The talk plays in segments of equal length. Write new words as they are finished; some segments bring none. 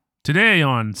Today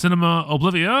on Cinema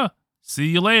Oblivia, see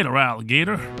you later,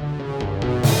 alligator.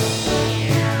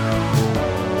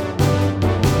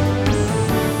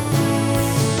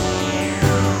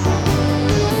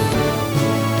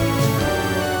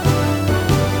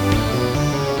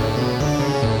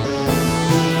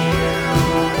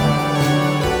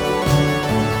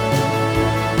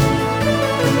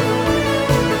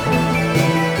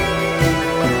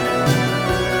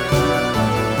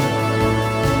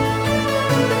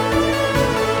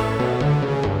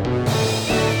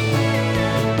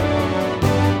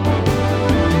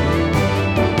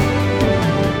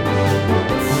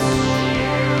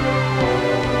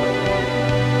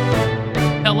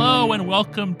 Hello and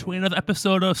welcome to another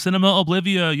episode of Cinema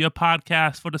Oblivia, your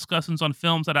podcast for discussions on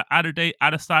films that are out of date,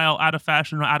 out of style, out of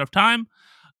fashion, or out of time.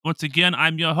 Once again,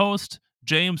 I'm your host,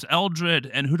 James Eldred,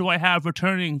 and who do I have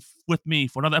returning with me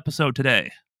for another episode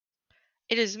today?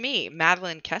 It is me,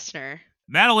 Madeline Kessner.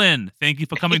 Madeline, thank you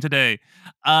for coming today.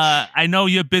 I know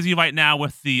you're busy right now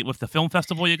with the film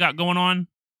festival you got going on.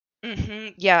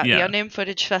 Yeah, the Unnamed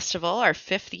Footage Festival, our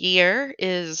 5th year,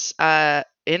 is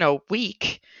in a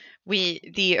week.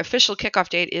 The official kickoff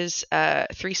date is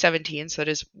 3/17, so it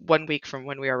is 1 week from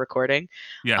when we are recording.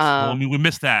 Yes, well, we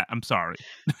missed that. I'm sorry.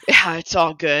 Yeah, it's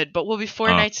all good. But we'll be 4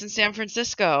 nights in San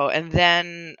Francisco, and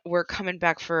then we're coming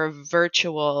back for a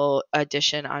virtual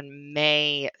edition on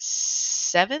May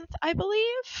 7th, I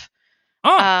believe.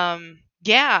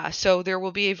 Yeah, so there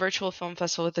will be a virtual film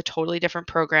festival with a totally different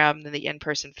program than the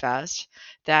in-person fest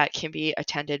that can be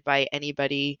attended by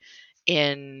anybody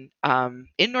in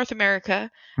North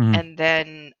America, and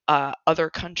then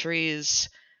other countries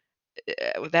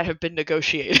that have been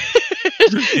negotiated.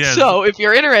 Yes. So if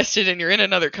you're interested and you're in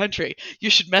another country, you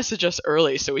should message us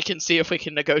early so we can see if we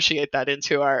can negotiate that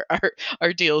into our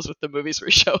deals with the movies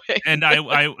we're showing. And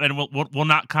we'll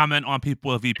not comment on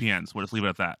people with VPNs. We'll just leave it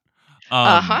at that.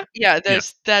 Yeah,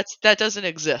 that doesn't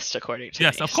exist according to me.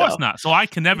 Yes, of course not. So I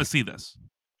can never see this.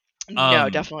 No,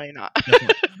 definitely not.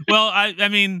 Definitely. Well, I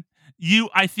mean,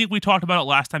 I think we talked about it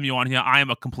last time you were on here. I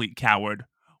am a complete coward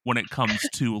when it comes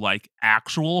to like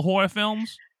actual horror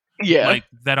films. Yeah. Like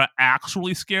that are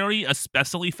actually scary,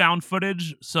 especially found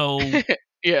footage. So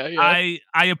yeah. I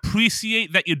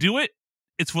appreciate that you do it.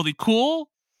 It's really cool.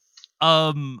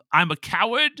 I'm a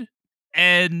coward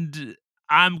and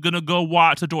I'm gonna go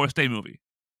watch a Doris Day movie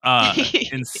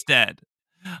instead.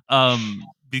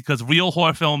 Because real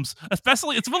horror films,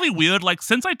 especially, it's really weird. Like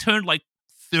since I turned like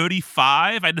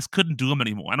 35, I just couldn't do them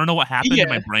anymore. I don't know what happened in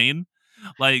my brain.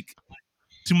 Like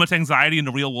too much anxiety in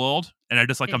the real world, and I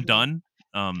just like I'm done.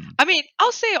 I mean,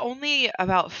 I'll say only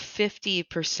about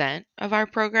 50% of our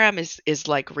program is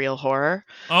like real horror.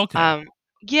 Okay.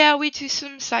 Yeah, we do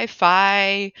some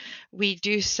sci-fi. We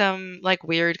do some like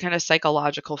weird kind of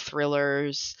psychological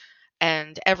thrillers,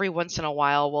 and every once in a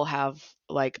while we'll have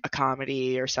like a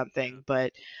comedy or something,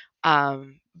 but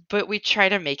we try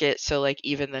to make it so like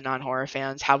even the non-horror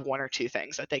fans have one or two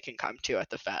things that they can come to at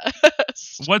the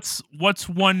fest. What's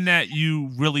one that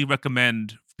you really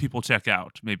recommend people check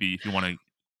out? Maybe if you want to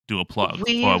do a plug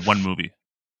for one movie.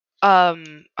 I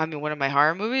mean, one of my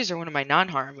horror movies or one of my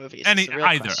non-horror movies?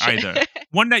 Either.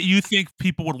 One that you think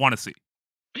people would want to see.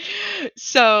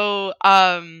 So,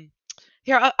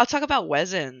 here, I'll talk about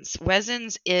Wesens.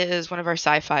 Wesens is one of our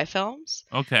sci-fi films.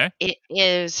 Okay. It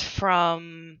is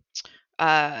from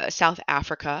South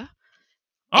Africa.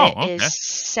 Okay. It is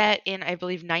set in, I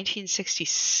believe,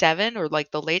 1967 or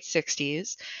like the late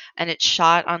 60s, and it's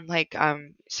shot on like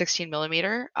 16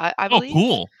 millimeter, I believe.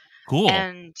 Oh, cool.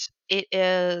 And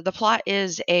the plot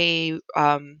is a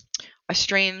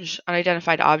strange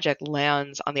unidentified object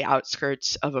lands on the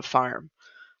outskirts of a farm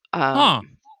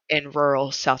in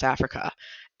rural South Africa,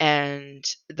 and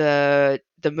the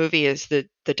movie is the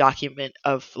document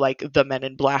of like the men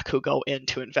in black who go in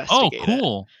to investigate. Oh,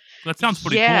 cool. That sounds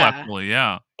pretty cool, actually.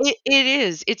 Yeah, it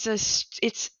is.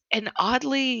 It's an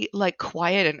oddly like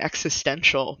quiet and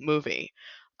existential movie.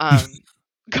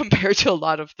 Compared to a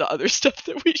lot of the other stuff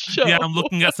that we show. Yeah, I'm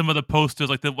looking at some of the posters.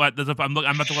 Like I'm at the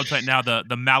website now. The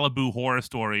Malibu Horror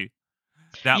Story.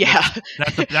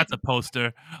 That's a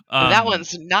poster. That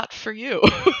one's not for you,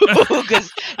 because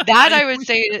that I would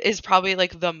say is probably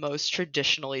like the most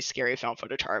traditionally scary found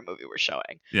footage horror movie we're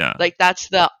showing. Yeah, like that's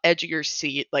the edge of your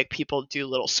seat. Like people do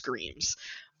little screams.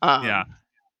 Yeah,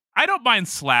 I don't mind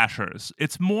slashers.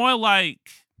 It's more like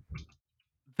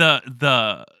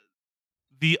the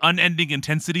unending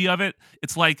intensity of it.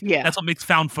 It's like that's what makes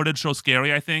found footage so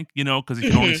scary, I think, because you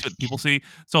can only see what people see.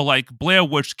 So like Blair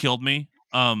Witch killed me.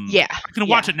 I can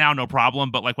watch it now, no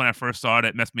problem, but like when I first saw it,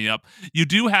 it messed me up. You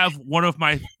do have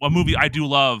a movie I do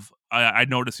love, I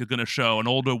noticed you're going to show an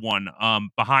older one,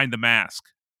 Behind the Mask.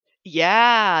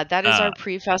 Yeah, that is our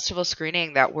pre-festival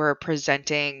screening that we're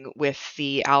presenting with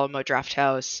the Alamo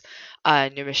Drafthouse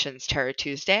New Missions Terror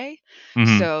Tuesday.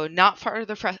 Mm-hmm. So not part of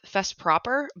the fest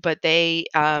proper, but they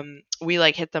we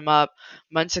like hit them up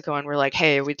months ago and we're like,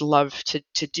 hey, we'd love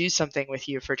to do something with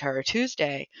you for Terror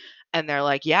Tuesday. And they're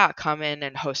like, yeah, come in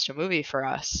and host a movie for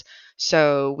us.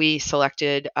 So we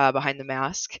selected Behind the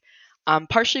Mask.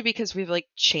 Partially because we've like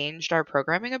changed our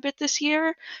programming a bit this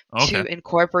year Okay. to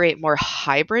incorporate more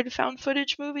hybrid found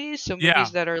footage movies. So Yeah.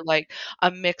 movies that are like a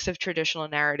mix of traditional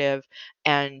narrative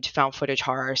and found footage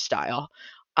horror style.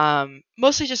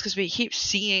 Mostly just because we keep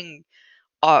seeing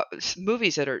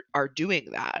movies that are doing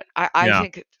that. I Yeah.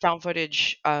 think found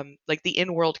footage, like the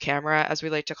in-world camera, as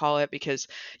we like to call it, because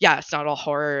yeah, it's not all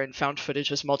horror and found footage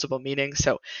has multiple meanings.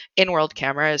 So in-world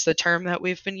camera is the term that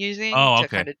we've been using Oh, to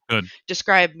okay. kind of Good.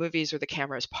 describe movies where the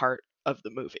camera is part of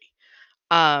the movie.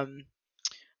 Um,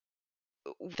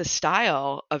 the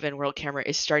style of in-world camera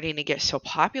is starting to get so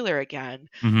popular again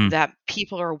Mm-hmm. that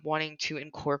people are wanting to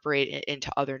incorporate it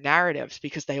into other narratives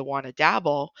because they want to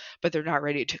dabble, but they're not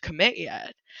ready to commit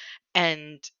yet.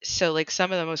 And so like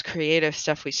some of the most creative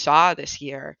stuff we saw this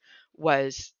year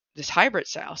was this hybrid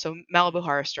style. So Malibu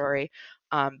Horror Story,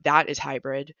 that is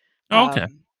hybrid. Oh, okay.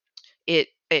 It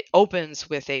opens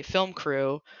with a film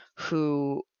crew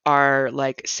who are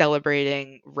like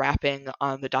celebrating wrapping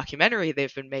on the documentary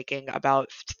they've been making about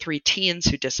three teens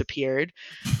who disappeared.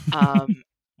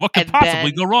 What could And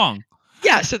possibly then go wrong?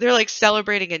 yeah, so they're like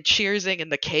celebrating and cheersing in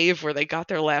the cave where they got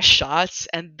their last shots,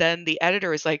 and then the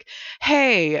editor is like,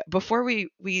 "Hey, before we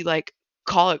like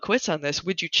call it quits on this,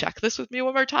 would you check this with me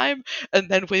one more time?" And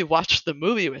then we watch the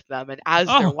movie with them, and as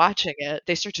they're Oh, watching it,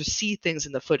 they start to see things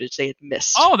in the footage they had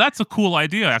missed. oh, that's a cool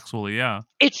idea, actually. Yeah.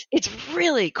 It's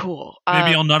really cool.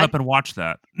 Maybe I'll nut up and watch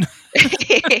that.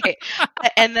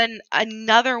 And then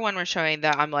another one we're showing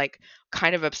that I'm like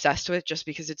kind of obsessed with just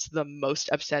because it's the most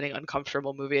upsetting,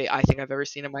 uncomfortable movie I think I've ever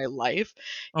seen in my life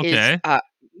is Okay.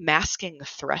 Masking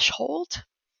Threshold.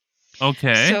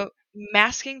 Okay. So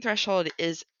Masking Threshold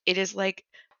is like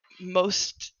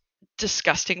most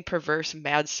disgusting, perverse,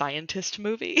 mad scientist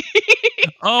movie.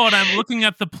 Oh, and I'm looking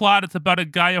at the plot. It's about a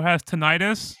guy who has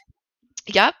tinnitus.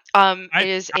 Yep. I It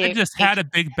is I just had a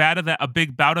big bout of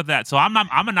that. So I'm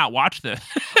gonna not watch this.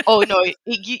 Oh no,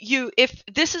 you if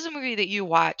this is a movie that you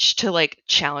watch to like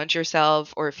challenge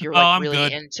yourself or if you're Oh, like I'm really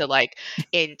good. into like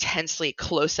intensely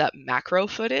close up macro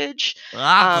footage.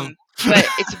 Ah. But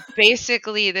it's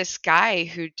basically this guy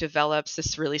who develops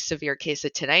this really severe case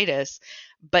of tinnitus,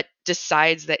 but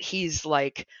decides that he's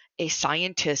like a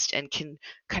scientist and can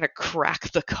kind of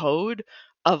crack the code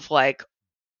of like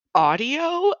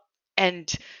audio.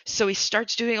 And so he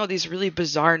starts doing all these really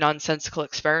bizarre, nonsensical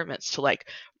experiments to like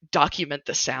document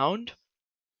the sound.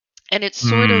 And it's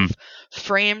sort of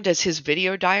framed as his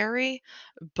video diary,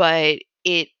 but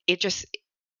it's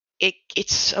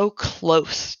so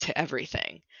close to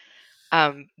everything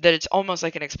that it's almost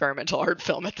like an experimental art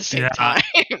film at the same Yeah. time.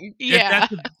 Yeah.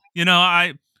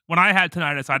 When I had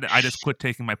tinnitus, I just quit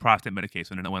taking my prostate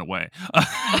medication and it went away.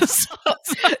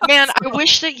 Man, I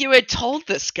wish that you had told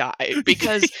this guy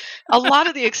because a lot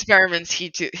of the experiments he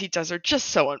does are just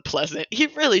so unpleasant. He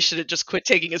really should have just quit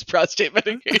taking his prostate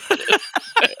medication.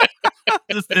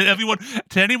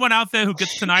 To anyone out there who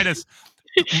gets tinnitus,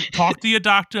 talk to your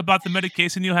doctor about the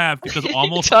medication you have because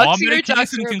almost all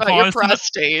medication can cause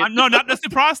prostate. No, not just the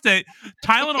prostate.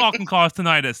 Tylenol can cause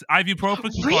tinnitus.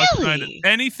 Ibuprofen can cause tinnitus.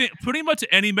 Anything, pretty much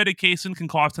any medication can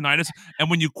cause tinnitus, and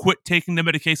when you quit taking the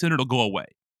medication, it'll go away.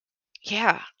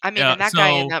 Yeah, I mean, and that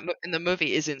guy in the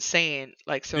movie is insane.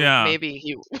 Like, so maybe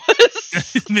he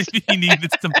was. Maybe he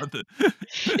needed some of the.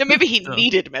 Yeah, maybe he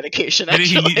needed medication.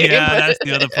 Actually, that's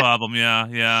the other problem.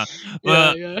 Yeah.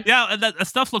 That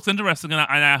stuff looks interesting, and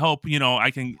I hope I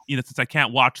can since I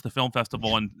can't watch the film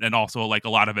festival and also like a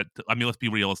lot of it. I mean, let's be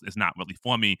real, is not really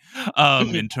for me.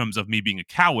 In terms of me being a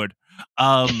coward.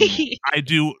 I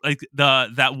do like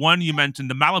that one you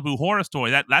mentioned, the Malibu Horror Story.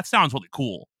 That sounds really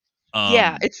cool.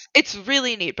 Yeah, it's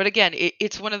really neat. But again,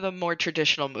 it's one of the more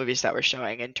traditional movies that we're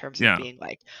showing in terms of being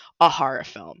like a horror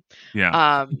film.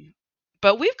 Yeah.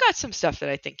 But we've got some stuff that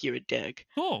I think you would dig.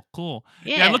 Cool.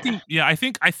 Yeah. I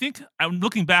think I'm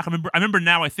looking back. I remember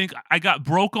now. I think I got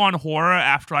broke on horror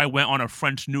after I went on a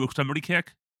French New Extremity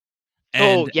kick.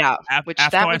 And which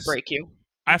that would break you.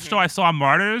 After I saw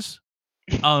Martyrs,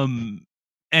 and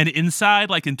Inside,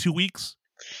 like in 2 weeks,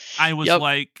 I was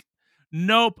like,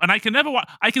 nope. And I can never watch.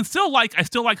 I still like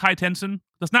High Tension.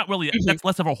 That's not really. That's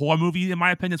less of a horror movie in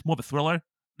my opinion. It's more of a thriller.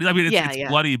 I mean, it's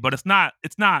bloody, but it's not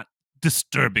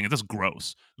disturbing. It's just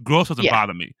gross. Gross doesn't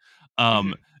bother me.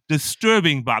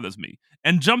 Disturbing bothers me.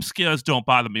 And jump scares don't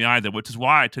bother me either, which is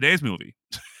why today's movie,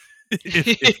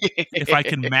 if I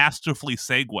can masterfully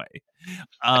segue,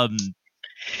 um,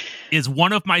 is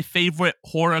one of my favorite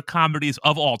horror comedies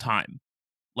of all time.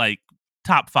 Like,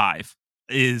 top 5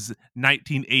 is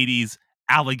 1980s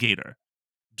Alligator,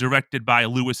 directed by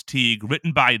Lewis Teague,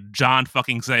 written by John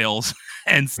fucking Sayles,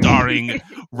 and starring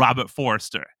Robert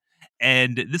Forster.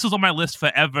 And this was on my list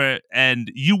forever.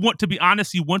 And to be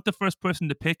honest, you weren't the first person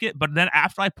to pick it. But then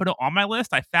after I put it on my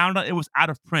list, I found out it was out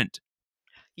of print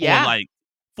Yeah.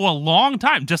 for a long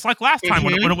time. Just like last time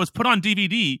when it was put on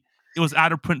DVD, it was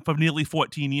out of print for nearly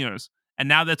 14 years. And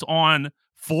now that's on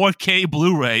 4K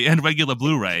Blu-ray and regular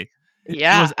Blu-ray.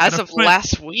 Yeah, as of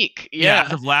last week. Yeah,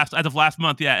 as of last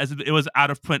month. Yeah, it was out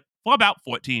of print for about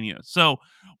 14 years. So,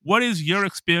 what is your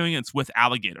experience with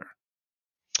Alligator?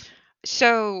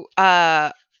 So,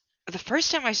 the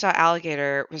first time I saw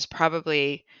Alligator was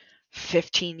probably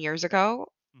 15 years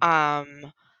ago. I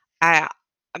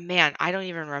don't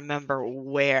even remember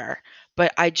where,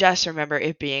 but I just remember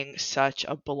it being such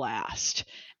a blast.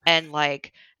 And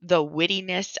like the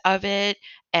wittiness of it,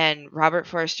 and Robert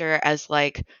Forster as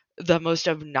like the most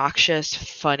obnoxious,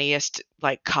 funniest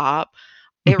like cop,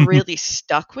 it really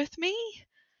stuck with me.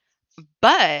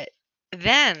 But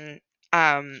then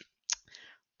I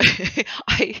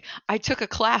took a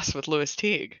class with Lewis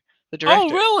Teague, the director. Oh,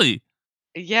 really?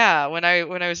 Yeah, when I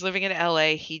was living in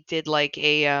LA, he did like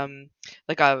a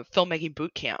filmmaking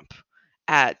boot camp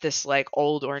at this like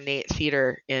old ornate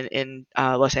theater in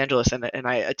Los Angeles, and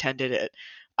I attended it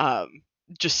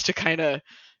just to kind of,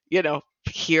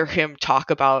 hear him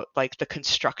talk about like the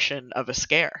construction of a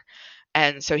scare.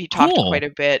 And so he talked quite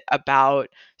a bit about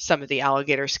some of the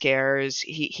alligator scares.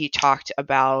 He talked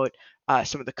about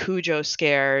some of the Cujo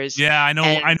scares. Yeah, I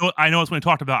know it's when he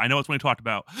talked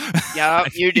about. Yeah,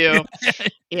 you do.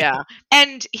 Yeah.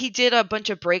 And he did a bunch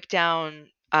of breakdown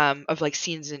of like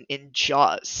scenes in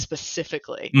Jaws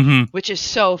specifically, which is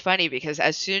so funny because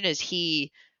as soon as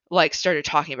he like started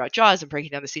talking about Jaws and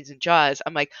breaking down the scenes in Jaws,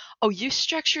 I'm like, oh, you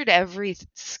structured every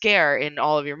scare in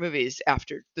all of your movies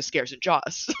after the scares in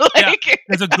Jaws. Like, yeah,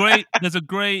 there's a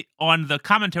great on the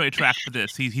commentary track for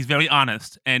this. He's very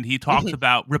honest, and he talks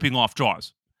about ripping off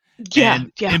Jaws. Yeah,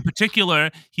 and in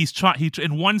particular, he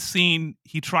in one scene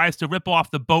he tries to rip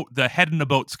off the head in the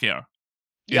boat scare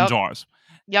in Jaws.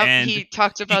 Yep, and he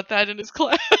talked about that in his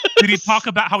class. Did he talk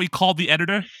about how he called the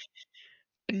editor?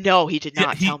 No, he did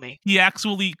not tell me. He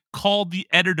actually called the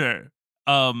editor,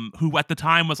 who at the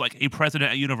time was like a president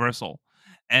at Universal,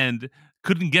 and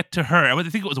couldn't get to her. I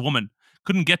think it was a woman.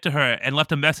 Couldn't get to her and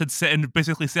left a message and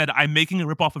basically said, "I'm making a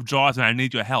ripoff of Jaws and I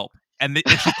need your help." And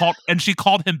she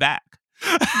called him back.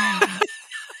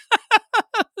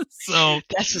 So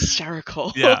that's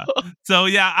hysterical. Yeah. So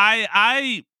yeah,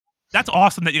 I that's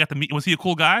awesome that you got to meet. Was he a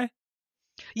cool guy?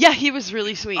 Yeah, he was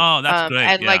really sweet. Oh, that's great.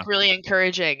 And like really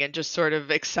encouraging and just sort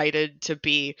of excited to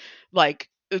be like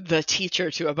the teacher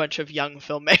to a bunch of young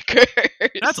filmmakers.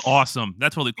 That's awesome.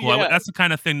 That's really cool. Yeah. That's the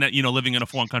kind of thing that, living in a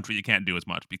foreign country, you can't do as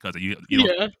much because you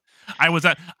know, I was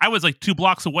like 2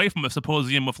 blocks away from a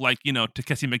symposium with like,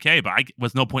 Takeshi Miike, but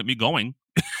was no point me going.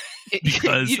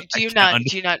 Because do you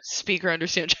not speak or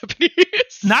understand Japanese?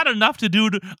 Not enough to do.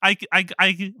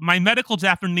 My medical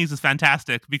Japanese is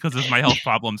fantastic because of my health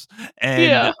problems.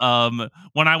 And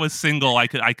when I was single, I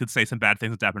could say some bad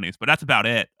things in Japanese, but that's about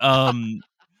it.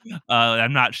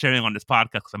 I'm not sharing on this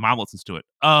podcast because my mom listens to it.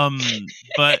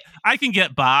 But I can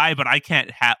get by, but I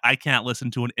can't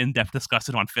listen to an in-depth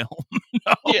discussion on film.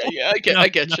 No. Yeah, I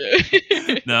get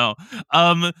you. No.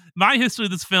 My history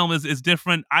of this film is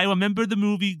different. I remember the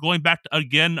movie going back to,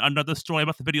 again, another story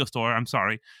about the video store. I'm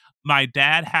sorry. My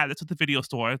dad had this at the video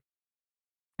store.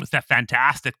 It's that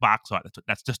fantastic box art.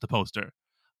 That's just a poster.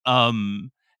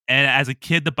 And as a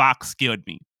kid, the box scared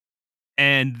me.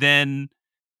 And then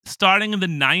starting in the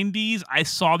 90s, I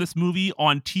saw this movie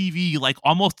on TV, like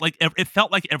almost like it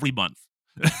felt like every month.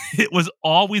 It was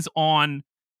always on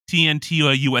TNT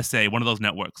or USA, one of those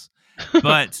networks.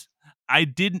 But I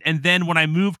didn't. And then when I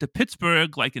moved to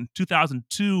Pittsburgh, like in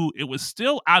 2002, it was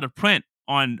still out of print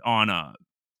on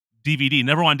DVD,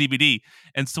 never on DVD.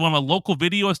 And so when a local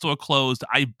video store closed,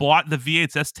 I bought the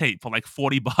VHS tape for like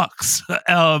 $40.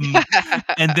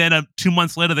 And then 2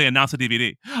 months later, they announced a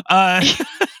DVD.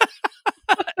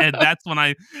 And that's when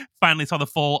I finally saw the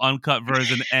full uncut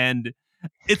version. And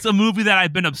it's a movie that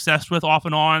I've been obsessed with off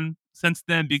and on since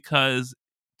then, because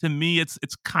to me, it's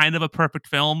kind of a perfect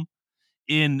film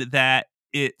in that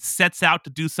it sets out to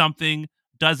do something,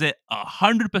 does it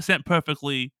 100%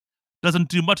 perfectly, doesn't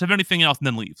do much of anything else, and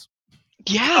then leaves.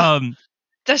 Yeah.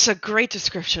 That's a great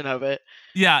description of it.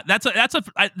 Yeah,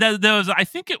 there was, I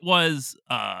think it was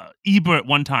Ebert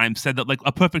one time said that like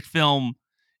a perfect film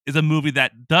is a movie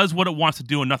that does what it wants to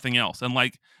do and nothing else, and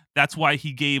like that's why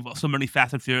he gave so many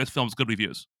Fast and Furious films good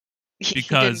reviews He didn't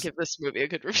because give this movie a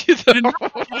good review he did not though.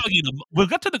 like Alligator. We'll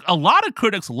get to a lot of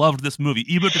critics loved this movie.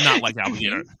 Ebert did not like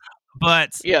Alligator, Mhm. but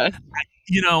Yeah.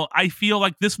 I feel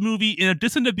like this movie, in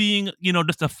addition to being,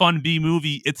 just a fun B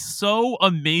movie, it's so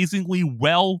amazingly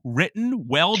well written,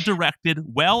 well directed,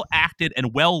 well acted,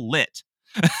 and well lit.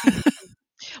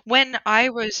 When I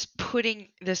was putting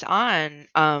this on,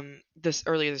 this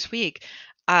earlier this week,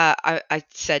 I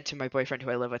said to my boyfriend who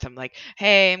I live with, I'm like,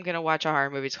 "Hey, I'm gonna watch a horror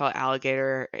movie. It's called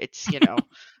Alligator.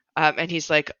 And he's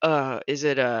like, is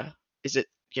it,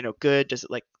 good? Does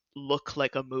it like look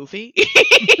like a movie?"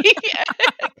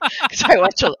 Because I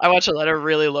watch a lot of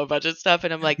really low budget stuff,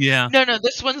 and I'm like, Yeah, no,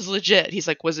 this one's legit. He's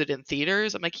like, was it in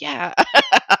theaters? I'm like, yeah.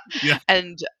 yeah.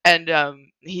 And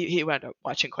he wound up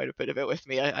watching quite a bit of it with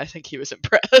me. I think he was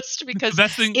impressed The because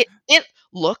best thing, it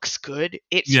looks good.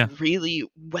 It's yeah, really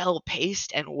well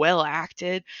paced and well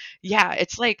acted. Yeah,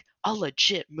 it's like a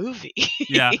legit movie.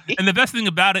 yeah. And the best thing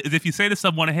about it is if you say to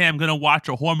someone, "Hey, I'm gonna watch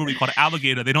a horror movie called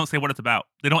Alligator," they don't say what it's about.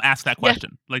 They don't ask that Yeah,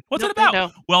 question. Like, "What's it nope, they about?"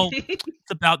 know. Well,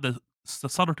 it's about the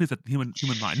subtleties of the human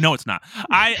mind. No, it's not.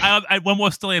 I one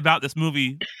more story about this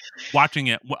movie. Watching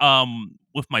it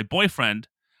with my boyfriend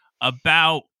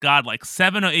about God, like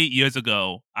 7 or 8 years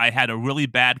ago, I had a really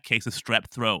bad case of strep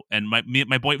throat, and my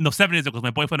boy, no, 7 years ago, 'cause my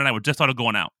boyfriend and I were just started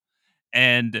going out,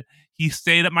 and he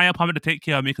stayed at my apartment to take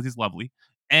care of me because he's lovely,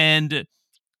 and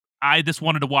I just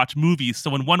wanted to watch movies.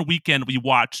 So in one weekend, we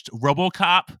watched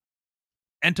RoboCop,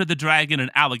 Enter the Dragon, and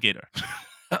Alligator.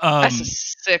 That's a um,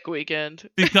 sick weekend.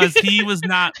 because he was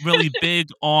not really big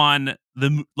on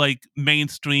the like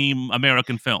mainstream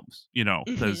American films,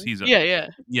 because he's a Yeah, yeah.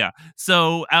 yeah.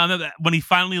 So I don't know that when he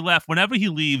finally left, whenever he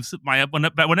leaves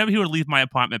whenever he would leave my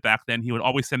apartment back then, he would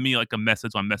always send me like a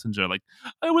message on Messenger, like,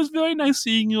 "It was very nice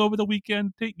seeing you over the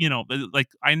weekend." Like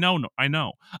I know, no, I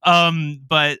know.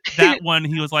 But that one,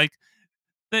 he was like,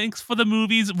 "Thanks for the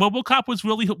movies. RoboCop was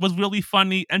really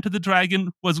funny. Enter the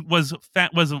Dragon was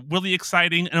really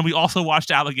exciting, and we also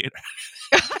watched Alligator."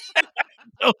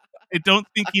 So I don't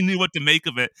think he knew what to make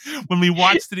of it. When we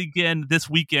watched it again this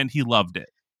weekend, he loved it.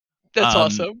 That's Um,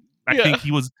 awesome. I Yeah. think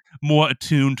he was more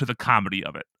attuned to the comedy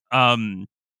of it.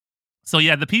 So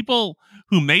yeah, the people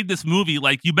who made this movie,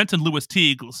 like you mentioned Louis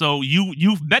Teague, so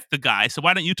you've met the guy. So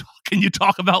why don't you talk? Can you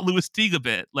talk about Louis Teague a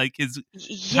bit? Like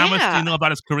how much do you Yeah. know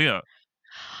about his career?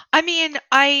 I mean,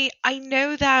 I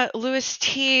know that Louis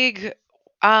Teague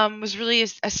was really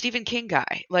a Stephen King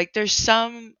guy. Like there's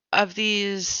some of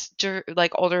these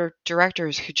like older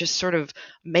directors who just sort of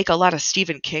make a lot of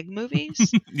Stephen King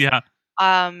movies. Yeah,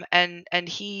 And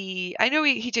I know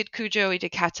he did Cujo, he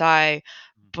did Cat's Eye,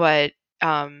 but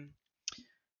um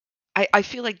I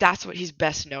feel like that's what he's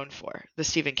best known for, the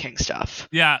Stephen King stuff.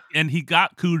 yeah, and he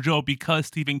got Cujo because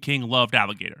Stephen King loved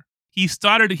Alligator. He's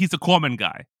a Corman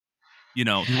guy. He's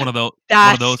one of those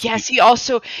Yes, people. he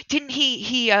also didn't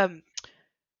he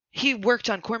worked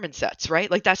on Corman sets, right?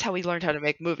 Like that's how he learned how to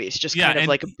make movies, just Yeah, kind of and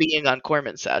like being on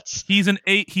Corman sets.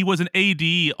 he was an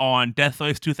AD on Death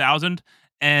Race 2000,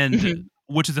 and Mhm.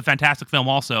 which is a fantastic film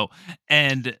also,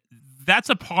 and that's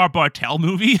a Par Bartel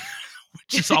movie,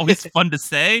 which is always fun to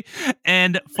say.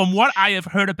 And from what I have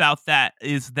heard about that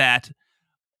is that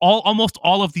almost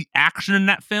all of the action in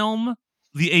that film,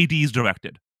 the ADs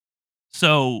directed.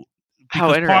 So How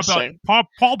because interesting.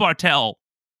 Paul Bartel,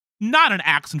 not an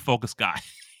action focused guy,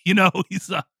 he's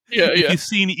Yeah, if yeah. you've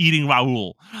seen Eating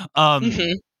Raoul. um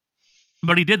Mhm.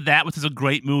 But he did that, which is a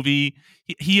great movie.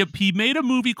 He made a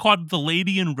movie called The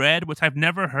Lady in Red, which I've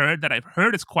never heard. That I've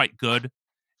heard is quite good,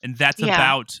 and that's Yeah,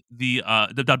 about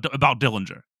about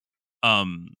Dillinger,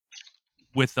 um,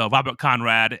 with Robert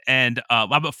Conrad, and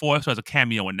Robert Forster has a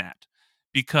cameo in that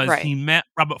because right. he met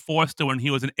Robert Forster when he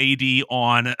was an AD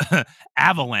on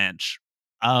Avalanche,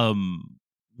 um,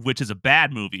 which is a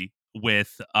bad movie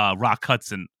with Rock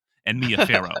Hudson and Mia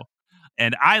Farrow.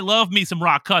 And I love me some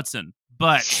Rock Hudson,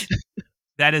 but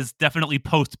that is definitely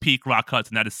post peak Rock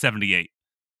Hudson. That is 78.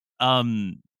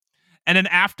 Um, and then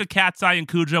after Cat's Eye and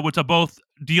Cujo, which are both,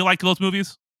 do you like those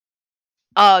movies?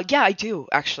 Yeah, I do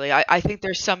actually. I think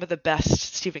they're some of the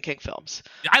best Stephen King films.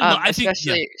 I think,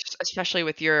 yeah. Especially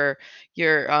with your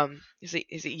is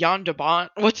it Jan de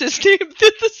Bont? What's his name?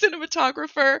 The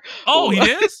cinematographer. Oh, Ooh, he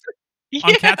is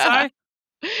on Cat's yeah. Eye.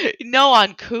 No, on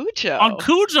On Cujo.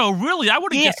 Cujo, really? I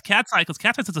would have Yeah, guessed Cat's Eye because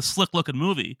Cat's Eye is a slick looking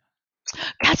movie.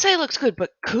 Cat's Eye looks good, but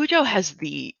Cujo has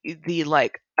the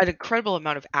like an incredible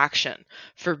amount of action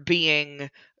for being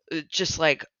just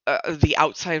like the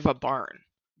outside of a barn.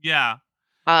 Yeah.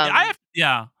 I have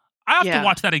to Yeah.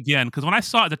 watch that again because when I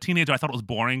saw it as a teenager, I thought it was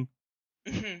boring.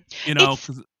 Mhm. You know, It's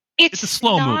because it's a it's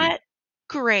slow movie. not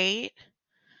great,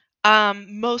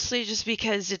 mostly just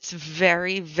because it's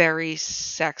very, very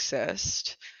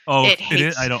sexist. Oh, It it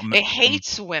is. I hates don't. it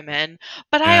hates women,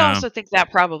 but I Yeah, also think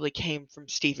that probably came from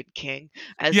Stephen King,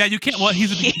 yeah. as You can't. Well, he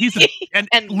he's a and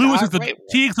and Lewis is not the right.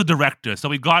 Teague's the director. So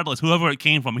regardless, whoever it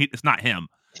came from, it's not him.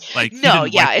 Like No,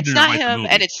 yeah, He it's didn't not write the him and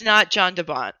movie. it's not John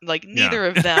DeBont. Like Yeah, neither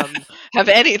of them have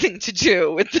anything to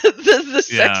do with the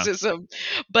yeah. sexism.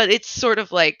 But it's sort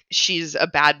of like she's a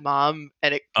bad mom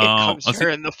and it Oh, comes to her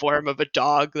in the form of a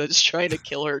dog that's trying to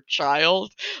kill her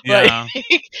child. Like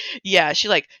yeah, yeah, she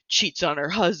like cheats on her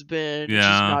husband and she's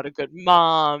yeah, not a good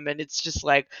mom and it's just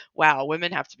like, wow,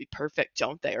 women have to be perfect,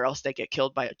 don't they? Or else they get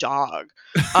killed by a dog.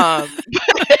 Um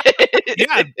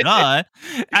yeah. Duh.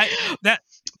 I that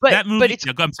that but movie. it's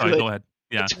Yeah, I'm sorry. good. Go ahead.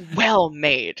 Yeah, It's well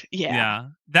made. Yeah. yeah.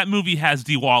 That movie has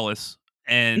Dee Wallace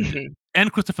Mhm.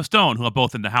 and Christopher Stone, who are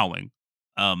both in The Howling.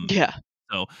 Um, Yeah.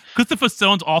 so Christopher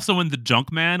Stone's also in The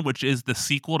Junkman, which is the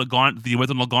sequel to the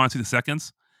original Gone in 60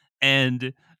 Seconds.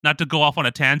 And not to go off on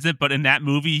a tangent, but in that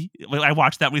movie, I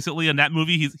watched that recently. In that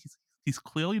movie, he's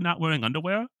clearly not wearing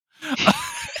underwear,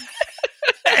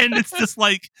 and it's just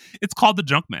like it's called The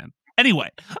Junkman. Anyway,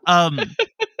 I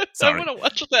sorry, wanna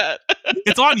watch that.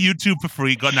 it's on YouTube for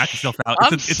free. Go knock yourself out.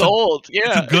 I'm sold. It's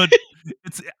a Yeah. good.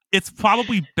 It's it's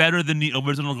probably better than the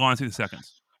original Gone in 60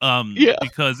 Seconds. Yeah.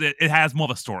 Because it has more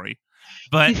of a story.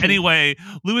 But Mhm. anyway,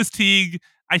 Louis Teague,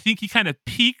 I think he kind of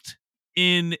peaked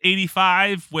in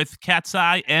 '85 with Cat's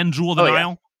Eye and Jewel of the Oh, yeah.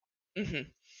 Nile.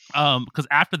 Mhm. Because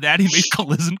after that he made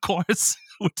Collision Course,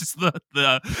 which is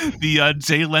the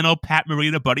Jay Leno Pat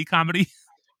Morita buddy comedy.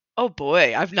 Oh,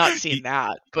 boy, I've not Y- seen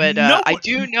that, but, no, I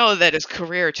do know that his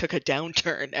career took a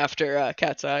downturn after,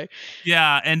 Cat's Eye.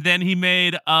 yeah, and then he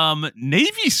made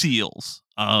Navy SEALs.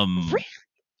 Re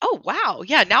Oh, wow.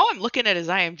 Yeah, now I'm looking at his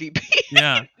IMDb.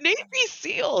 Yeah. Navy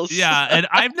SEALs. Yeah, and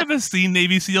I've never seen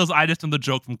Navy SEALs. I just know the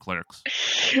joke from Clerks.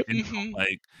 Mhm.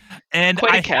 Like, and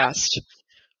Quite I a have. cast.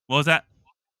 What was that?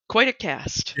 Quite a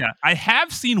cast. Yeah, I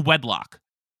have seen Wedlock,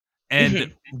 and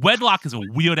Mhm. Wedlock is a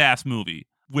weird ass movie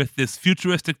with this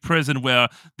futuristic prison where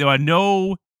there are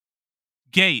no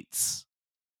gates,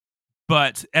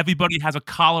 but everybody has a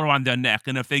collar on their neck,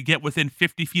 and if they get within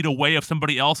 50 feet away of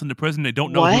somebody else in the prison, they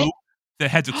don't know What? who, their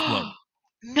heads explode.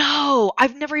 No,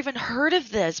 I've never even heard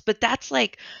of this, but that's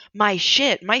like my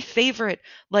shit. My favorite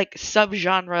like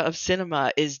subgenre of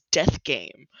cinema is death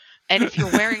game. And if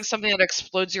you're wearing something that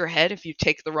explodes your head if you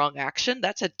take the wrong action,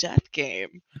 that's a death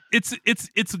game. It's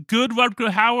good Rutger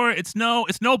Hauer. It's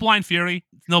no Blind Fury.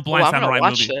 It's no Oh, Blind I'm gonna Samurai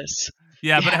watch movie. this.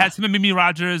 Yeah, but it Yeah. has him and Mimi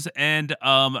Rogers, and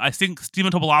I think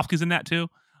Stephen Tobolowsky's in that too.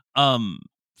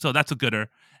 So that's a gooder.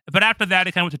 But after that,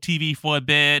 he kind of went to TV for a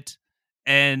bit,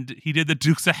 and he did the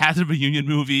Dukes of Hazzard reunion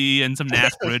movie and some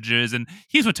Nash Bridges, and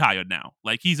he's retired now.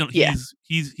 Like Yeah.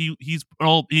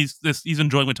 he's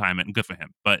enjoying retirement, and good for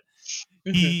him. But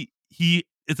Mhm. he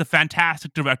is a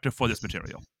fantastic director for this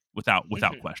material, without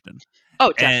Mhm. question.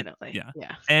 Oh, And definitely. yeah,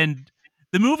 Yeah. and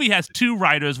the movie has two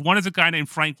writers. One is a guy named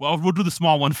Frank. Well, we'll do the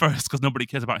small one first because nobody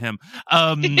cares about him.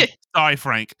 Sorry,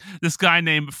 Frank. This guy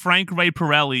named Frank Ray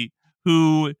Pirelli,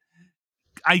 who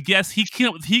I guess he came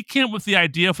up with the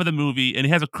idea for the movie, and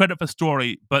he has a credit for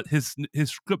story, but his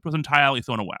script was entirely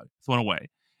thrown away.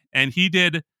 And he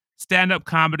did stand up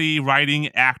comedy, writing,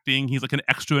 acting. He's like an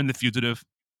extra in The Fugitive.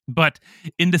 But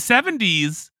in the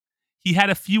 '70s, he had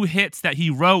a few hits that he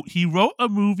wrote. He wrote a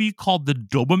movie called The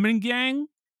Doberman Gang,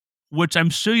 which I'm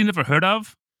sure you never heard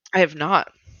of. I have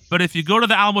not. But if you go to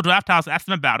the Alamo Drafthouse, ask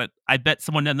them about it. I bet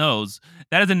someone that knows.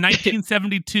 That is a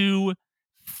 1972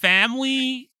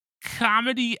 family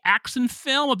comedy action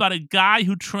film about a guy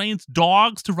who trains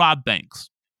dogs to rob banks.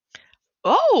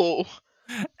 Oh,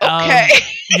 Um, okay.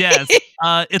 yes,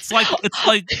 it's like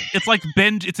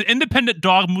Benji. It's an independent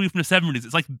dog movie from the '70s.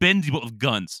 It's like Benji but with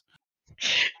guns.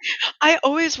 I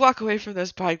always walk away from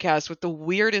this podcast with the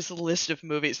weirdest list of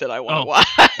movies that I want to Oh, watch.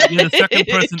 you're the second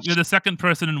person. You're the second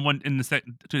person in the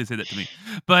second to say that to me.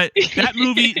 But that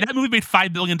movie made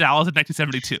 $5 billion in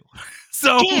 1972.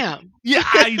 So Damn. yeah,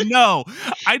 I know.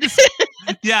 I just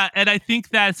yeah, and I think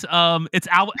that's it's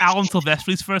Alan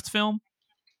Silvestri's first film.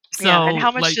 So Yeah, and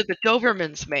how much like did the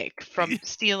Dobermans make from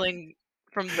stealing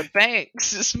from the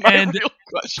banks is my and real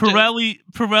question.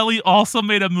 Pirelli also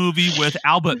made a movie with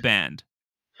Albert Band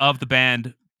of the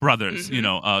Band Brothers. Mhm.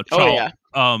 Oh, Charles.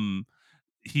 yeah.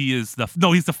 He's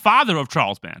the father of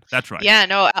Charles Band. That's right. Yeah,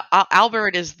 no,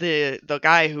 Albert is the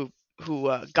guy who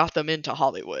got them into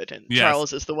Hollywood, and Yes.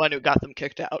 Charles is the one who got them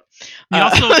kicked out. He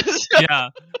also So-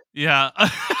 yeah.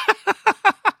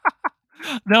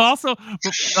 They'll also,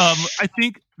 I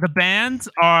think the bands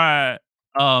are,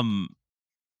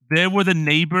 they were the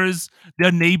neighbors.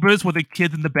 Their neighbors were the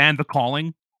kids in the band The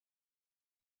Calling.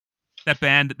 That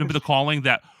band, remember The Calling?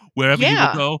 That wherever you will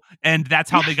Yeah, go, and that's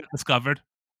how they got discovered.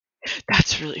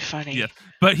 that's really Yes, funny.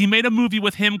 but he made a movie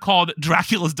with him called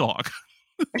Dracula's Dog.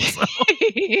 So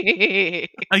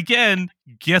again,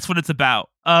 guess what it's about?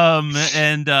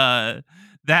 And that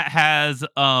has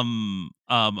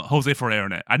Jose Ferrer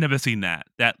in it. I've never seen that.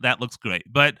 That looks great.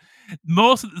 But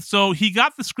so he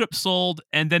got the script sold,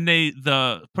 and then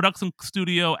the production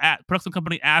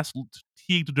company asked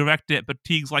Teague to direct it, but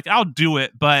Teague's like, I'll do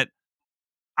it, but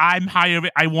I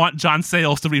want John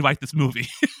Sayles to rewrite this movie.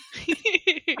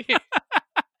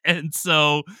 And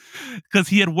so, because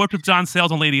he had worked with John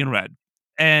Sayles on Lady in Red,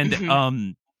 and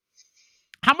Mhm.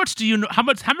 how much do you know? How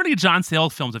many John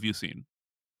Sayles films have you seen?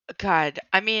 God,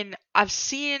 I mean, I've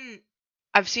seen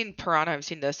Piranha, I've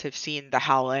seen this, I've seen The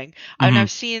Howling, and Mhm.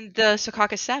 I've seen the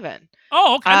Secaucus 7.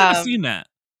 Oh, okay. I've never seen Um, that.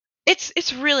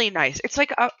 it's really nice. It's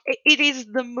like it is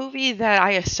the movie that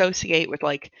I associate with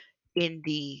like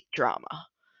indie drama.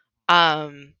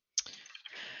 Um,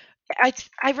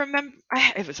 I remember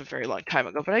it was a very long time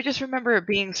ago, but I just remember it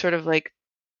being sort of like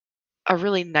a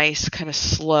really nice kind of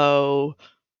slow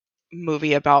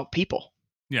movie about people.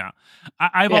 Yeah,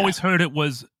 I've Yeah. always heard it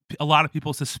was. A lot of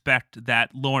people suspect that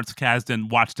Lawrence Kasdan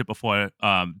watched it before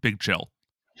Big Chill.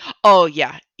 Oh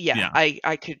yeah, yeah. Yeah, I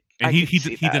and could see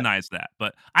he that. denies that.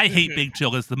 But I hate Mhm. Big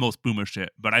Chill. It's the most boomer shit.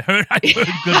 But I've heard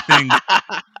good things.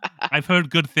 I've heard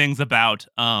good things about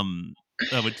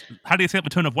how do you say it?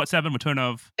 Return of what seven? Return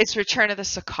of It's Return of the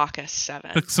Secaucus the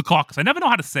 7. Secaucus. I never know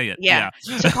how to say it. Yeah.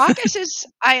 Yeah. Secaucus is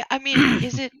I mean,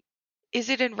 is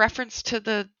it in reference to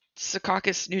the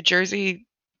Secaucus, New Jersey,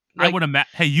 I like would imagine.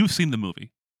 Hey, you've seen the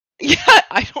movie. yeah,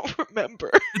 I don't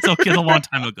remember. It's okay. It's a long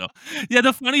time ago. Yeah.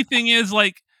 The funny thing is,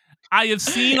 like, I have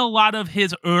seen a lot of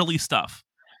his early stuff.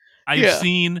 Yeah.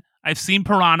 I've seen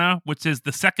Piranha, which is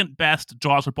the second best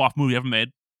Jaws ripoff movie ever made.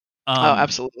 Oh, Um,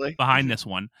 absolutely. behind Mhm. this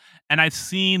one, and I've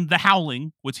seen The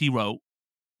Howling, which he wrote.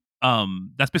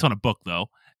 That's based on a book though,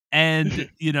 and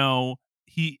Mhm.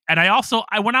 I also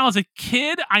when I was a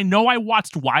kid, I know I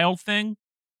watched Wild Thing,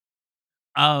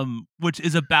 which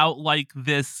is about like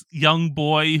this young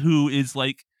boy who is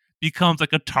like becomes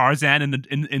like a Tarzan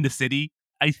in the city.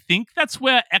 I think that's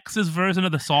where X's version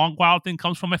of the song Wild Thing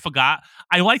comes from. I forgot.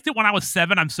 I liked it when I was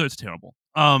 7. I'm sure it's terrible.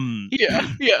 Yeah,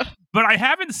 yeah. But I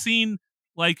haven't seen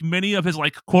like many of his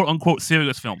like quote unquote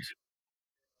serious films.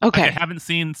 Like I Okay. haven't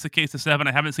seen Cicada 7.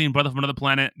 I haven't seen Brother from Another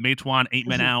Planet, Matron, Eight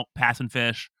Men Mhm. Out, Pass and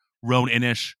Fish, Roan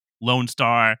Inish, Lone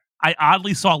Star. I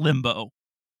oddly saw Limbo.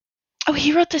 Oh,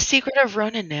 he wrote The Secret of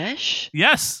Ronan Nish?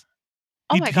 Yes,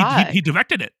 Oh my god. he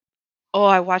directed it. Oh,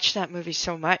 I watched that movie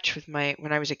so much with my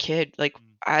when I was a kid. Like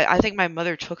I think my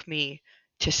mother took me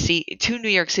to New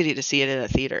York City to see it in a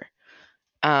theater.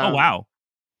 Oh Um, wow,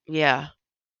 yeah.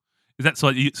 is that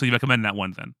so? So you recommend that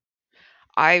one then?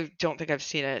 I don't think I've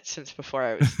seen it since before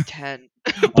I was 10.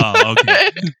 Oh, okay.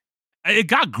 But It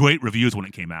got great reviews when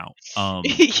it came out.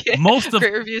 yeah, Most of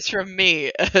great reviews from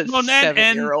me, a well, and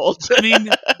 7-year-old. I mean,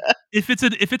 if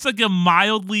it's like a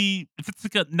mildly if it's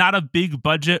like a not a big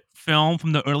budget film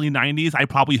from the early '90s, I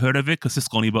probably heard of it because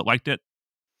Siskel and Ebert liked it.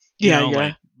 You Yeah, know, yeah.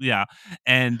 like yeah.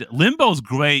 And Limbo's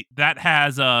great. That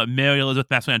has Mary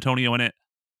Elizabeth Antonio in it,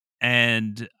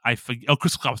 and I forget. Oh,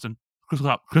 Chris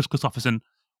Christopherson.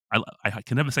 I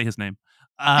can never say his name.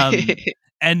 Um,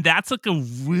 and that's like a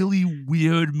really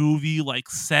weird movie, like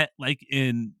set like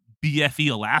in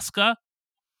BFE Alaska.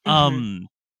 Mhm. Um,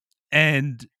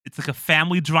 and it's like a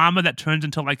family drama that turns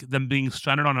into like them being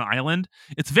stranded on an island.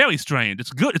 It's very strange.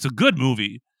 It's good. It's a good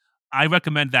movie. I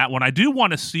recommend that one. I do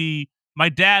want to see. My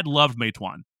dad loved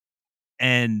Matewan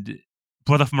and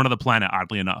Brother from Another Planet,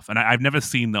 oddly enough, and I've never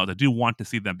seen those. I do want to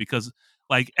see them because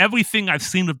like everything I've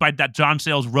seen with by that John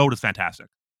Sayles wrote is fantastic.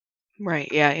 Right,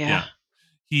 yeah, Yeah, yeah.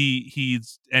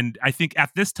 he's and I think at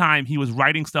this time he was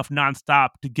writing stuff nonstop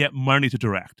to get money to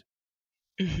direct.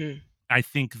 Mhm. I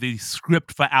think the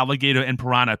script for Alligator and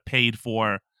Piranha paid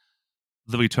for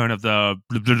the return of the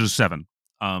Seven,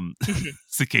 Mhm.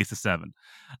 Cicada 7.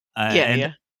 Yeah, And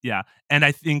yeah. yeah, and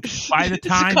I think by the It's a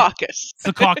time caucus.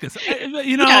 the caucus, you Yeah,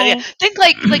 yeah. know, Think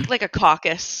like a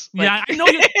caucus, yeah, like I know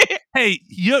you. Hey,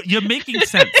 you're making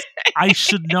sense. I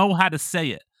should know how to say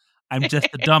it. I'm just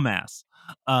a dumbass.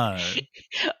 Uh,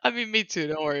 I mean, me too,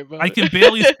 don't worry about I it. can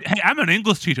barely. Hey, I'm an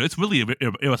English teacher. It's really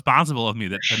irresponsible of me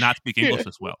to not speak Yeah. English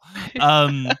as well.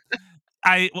 Um,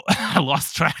 I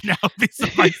lost track now.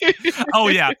 Oh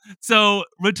yeah. So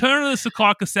Return of the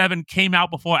Secaucus 7 came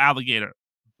out before Alligator,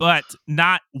 but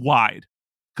not wide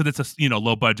because it's a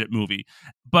low budget movie.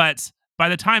 But by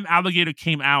the time Alligator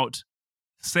came out,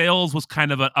 Sales was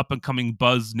kind of an up and coming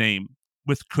buzz name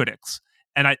with critics,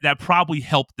 and that probably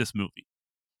helped this movie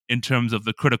in terms of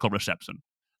the critical reception.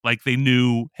 Like they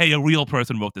knew, hey, a real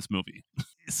person wrote this movie.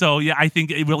 So yeah, I think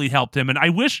it really helped him. And I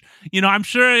wish, I'm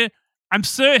sure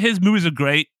his movies are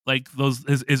great, like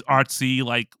his artsy,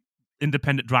 like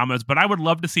independent dramas. But I would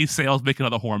love to see Sales make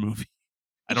another horror movie.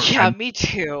 Me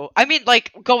too. I mean,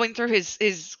 like going through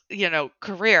his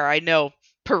career, I know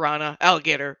Piranha,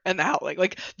 Alligator, and The Howling.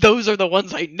 Like those are the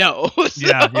ones I know. So.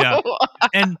 Yeah.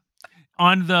 And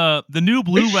on the new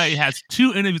Blu-ray has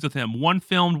 2 interviews with him. One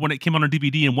filmed when it came on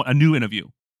DVD, and a new interview.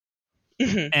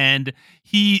 Mm-hmm. And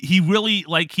he really,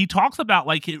 like, he talks about,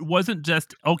 like, it wasn't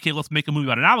just, okay, let's make a movie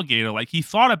about an alligator. Like, he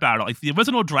thought about it. Like, the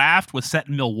original draft was set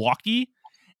in Milwaukee,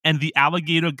 and the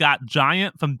alligator got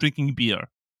giant from drinking beer.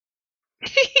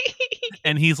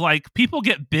 And he's like, people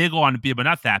get big on beer, but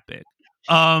not that big.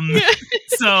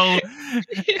 So,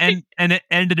 and it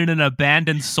ended in an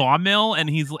abandoned sawmill, and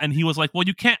he was like, well,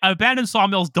 you can't, abandoned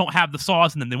sawmills don't have the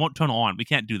saws in them. They won't turn on. We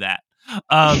can't do that.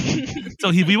 So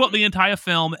he rewrote the entire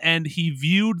film, and he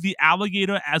viewed the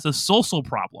alligator as a social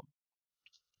problem.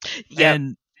 Yep.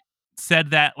 And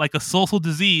said that, like a social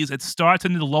disease, it starts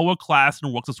in the lower class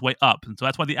and works its way up. And so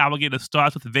that's why the alligator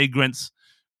starts with vagrants,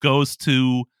 goes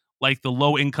to like the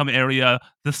low income area,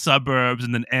 the suburbs,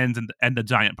 and then ends in the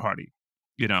giant party,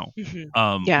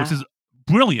 Mm-hmm. Which is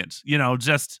brilliant,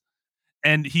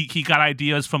 and he got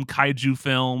ideas from kaiju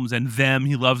films and Them.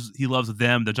 He loves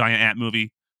Them, the giant ant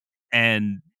movie.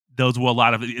 And those were a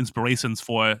lot of inspirations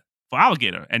for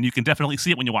Alligator, and you can definitely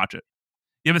see it when you watch it.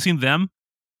 You ever seen Them?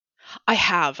 I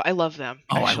have. I love Them.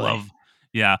 Actually. I love.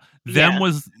 Yeah, Them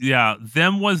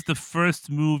was the first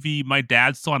movie my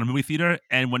dad saw in a movie theater,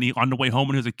 and when he on the way home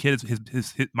when he was a kid,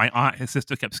 his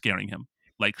sister kept scaring him,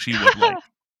 like she would like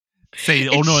say,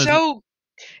 "Oh no."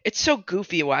 It's so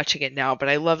goofy watching it now, but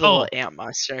I love the little ant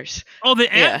monsters. Oh,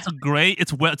 the ants are great.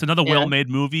 It's another well-made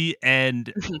movie,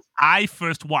 and I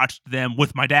first watched them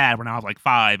with my dad when I was like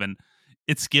 5, and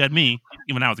it scared me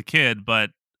even when I was a kid. But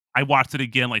I watched it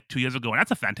again like 2 years ago, and that's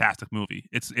a fantastic movie.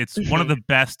 It's one of the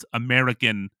best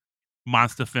American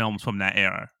monster films from that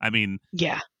era. I mean,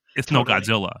 it's totally. No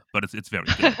Godzilla, but it's very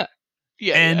good.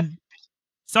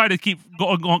 Sorry to keep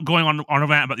going on a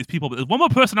rant about these people, but there's one more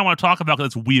person I want to talk about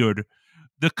because it's weird.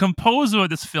 The composer of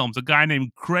this film is a guy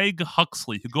named Craig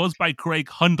Huxley, who goes by Craig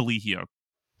Hundley here.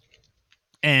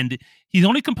 And he's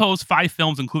only composed 5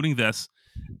 films, including this.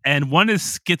 And one is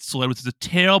Schizoid, which is a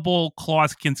terrible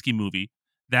Klaus Kinski movie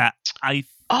that I think...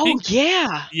 Oh,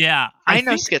 yeah. Yeah. I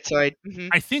know Schizoid. Mm-hmm.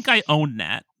 I think I own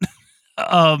that.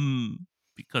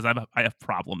 Because I have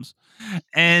problems.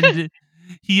 And...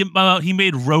 He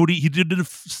made Roadie. He did it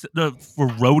for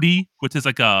Roadie, which is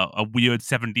like a weird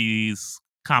 70s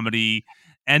comedy,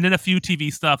 and then a few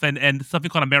TV stuff, and something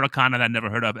called Americana that I never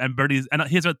heard of. And Birdie's, and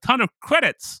he has a ton of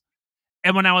credits.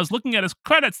 And when I was looking at his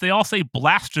credits, they all say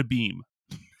Blaster Beam.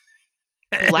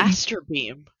 Blaster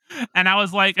Beam. And I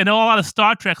was like, I know a lot of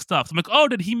Star Trek stuff. So I'm like, oh,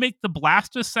 did he make the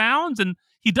blaster sounds? And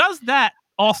he does that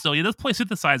also. He does play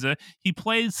synthesizer. He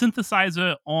plays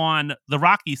synthesizer on the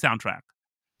Rocky soundtrack.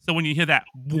 So when you hear that,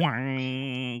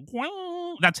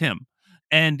 that's him.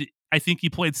 And I think he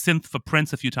played synth for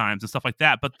Prince a few times and stuff like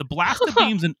that. But the blaster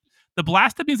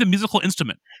beam's a musical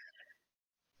instrument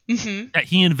that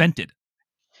he invented.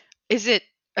 Is it?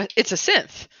 It's a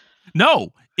synth.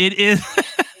 No, it is.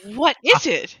 What is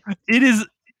it? It is.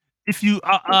 If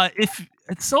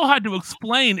it's so hard to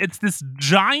explain, it's this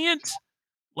giant,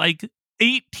 like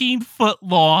 18-foot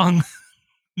long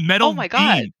metal. Oh my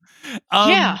god!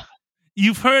 Beam.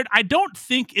 You've heard, I don't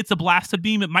think it's a blaster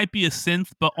beam. It might be a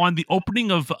synth, but on the opening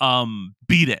of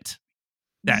Beat It,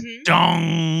 that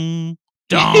dong,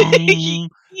 dong,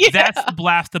 that's the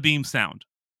blaster beam sound.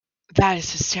 That is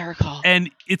hysterical.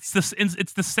 And it's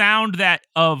the sound that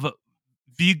of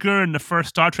V'ger in the first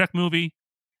Star Trek movie.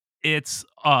 It's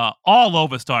all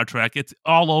over Star Trek. It's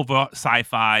all over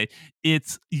sci-fi.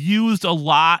 It's used a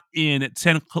lot in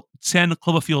 10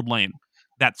 Cloverfield Lane,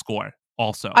 that score.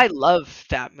 Also, I love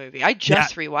that movie. I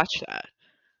just rewatched that.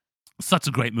 Such a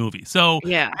great movie. So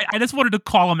I just wanted to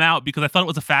call him out because I thought it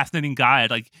was a fascinating guy.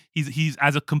 Like he's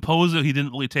as a composer, he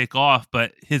didn't really take off,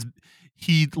 but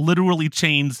he literally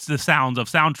changed the sounds of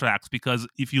soundtracks. Because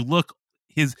if you look,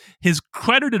 his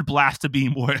credited blaster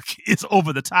beam work is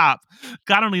over the top.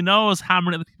 God only knows how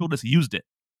many other people just used it.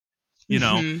 He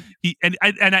and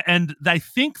I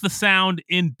think the sound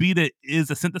in Beat It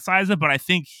is a synthesizer, but I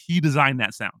think he designed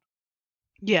that sound.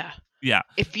 Yeah.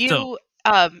 If you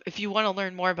want to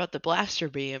learn more about the blaster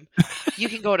beam, you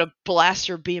can go to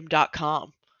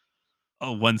blasterbeam.com.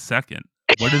 Oh, 1 second.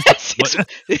 What is what?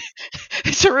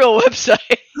 It's a real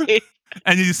website.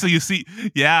 And you see,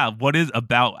 yeah, what is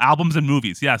about albums and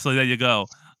movies? Yeah, so there you go.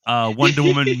 Wonder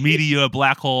Woman, Meteor,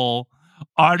 Black Hole,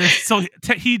 artist. So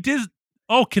he did.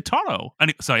 Oh, Kitaro.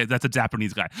 Sorry, that's a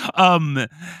Japanese guy.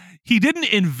 He didn't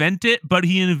invent it, but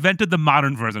he invented the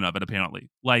modern version of it. Apparently,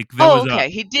 like there was okay.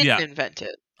 He didn't invent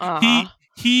it.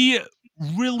 He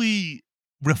really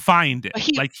refined it.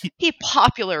 He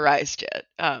popularized it.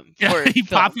 He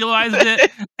popularized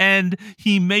it, and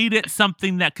he made it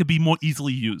something that could be more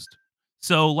easily used.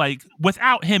 So, like,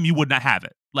 without him, you would not have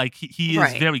it. Like, he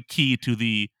is very key to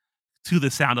the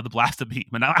sound of the blaster beam,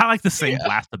 and I like the same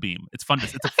blaster beam. It's fun.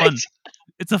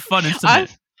 It's a fun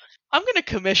instrument. I'm going to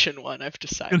commission one. I've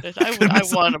decided. I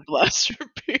want a blaster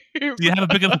beam. Do you have a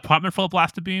big enough apartment full of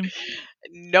blaster beam?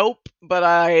 Nope, but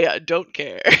I don't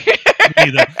care.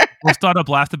 Neither. We'll start a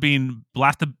blaster beam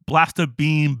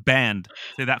band.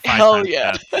 Say that 5 times. Hell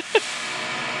yeah.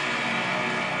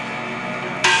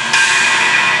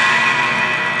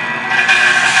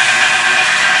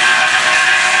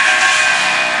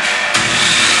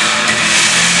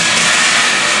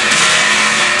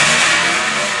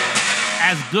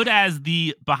 As good as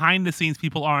the behind the scenes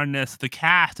people are in this, the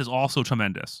cast is also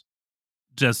tremendous.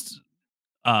 Just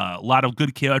a lot of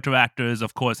good character actors,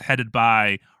 of course, headed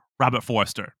by Robert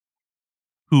Forster,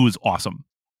 who's awesome.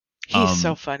 He's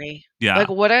so funny. Yeah. Like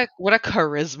what a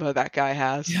charisma that guy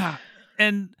has. Yeah.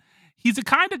 And he's the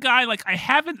kind of guy, like, I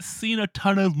haven't seen a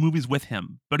ton of movies with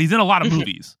him, but he's in a lot of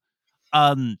movies.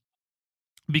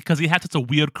 Because he had such a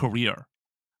weird career.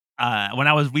 When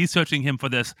I was researching him for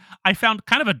this, I found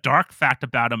kind of a dark fact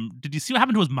about him. Did you see what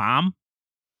happened to his mom?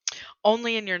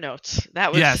 Only in your notes.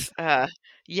 That was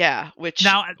which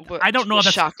now I don't know if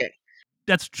that's shocking.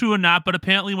 That's true or not, but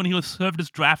apparently when he was served his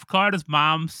draft card, his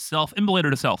mom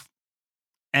self-immolated herself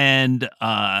and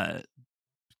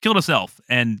killed herself,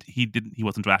 and he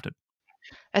wasn't drafted.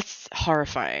 That's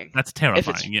horrifying. That's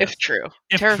terrifying. If true.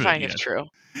 Terrifying if true.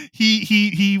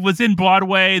 He was in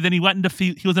Broadway, then he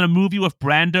was in a movie with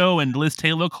Brando and Liz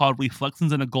Taylor called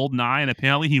Reflections in a Golden Eye, and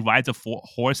apparently he rides a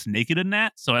horse naked in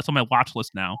that, so that's on my watch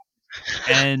list now.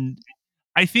 And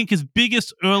I think his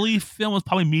biggest early film was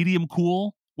probably Medium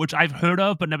Cool, which I've heard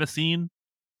of but never seen.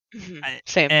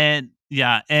 Same. And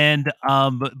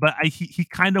but he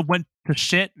kind of went to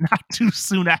shit not too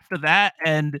soon after that,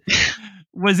 and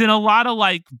was in a lot of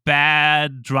like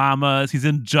bad dramas. He's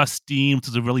in Justine, which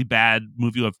is a really bad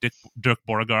movie of Dirk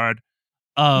Bogarde.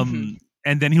 And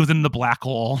then he was in The Black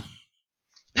Hole,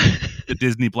 the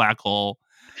Disney Black Hole.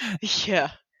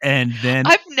 Yeah. And then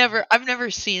I've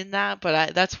never seen that,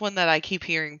 but that's one that I keep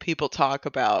hearing people talk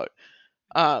about.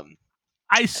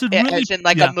 I should really, as in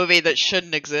like a movie that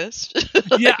shouldn't exist.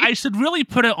 Yeah, I should really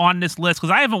put it on this list because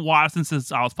I haven't watched it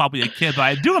since I was probably a kid. But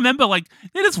I do remember like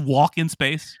they just walk in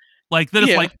space, like they're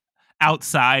just like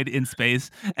outside in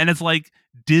space, and it's like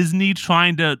Disney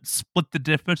trying to split the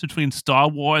difference between Star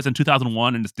Wars and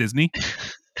 2001, and it's Disney.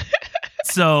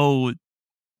 So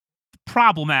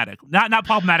problematic, not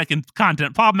problematic in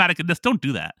content, problematic in this. Don't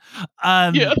do that,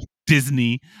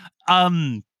 Disney.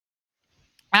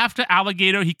 After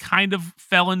Alligator, he kind of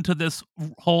fell into this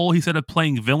hole. He started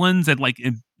playing villains and like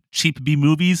in cheap B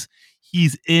movies.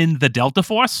 He's in the Delta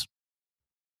Force,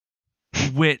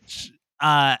 which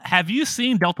have you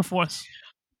seen Delta Force?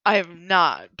 I have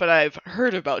not, but I've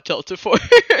heard about Delta Force.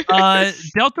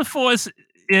 Delta Force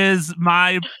is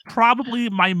probably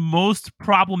my most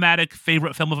problematic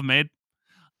favorite film ever made.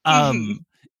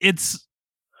 It's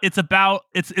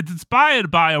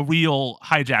inspired by a real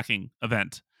hijacking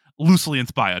event. Loosely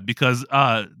inspired because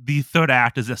the third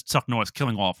act is just Chuck Norris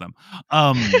killing all of them.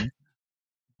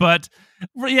 But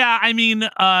yeah, I mean,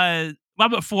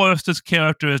 Robert Forster's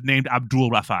character is named Abdul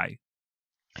Rafai.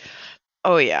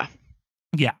 Oh yeah.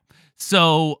 Yeah.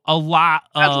 So a lot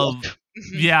of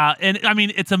and I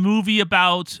mean it's a movie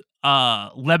about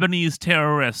Lebanese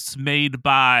terrorists made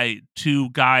by two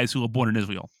guys who were born in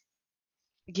Israel.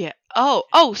 Yeah.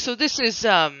 Oh, so this is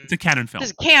it's a canon film. This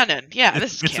is canon. Yeah,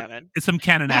 this is canon. It's some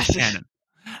canon-ass canon.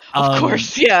 Of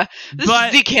course, yeah. This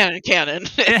is the canon.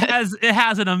 it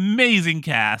has an amazing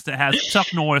cast. It has Chuck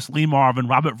Norris, Lee Marvin,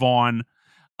 Robert Vaughn,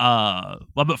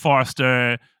 Robert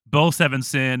Forster, Bo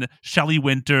Sevenson, Shelley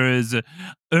Winters,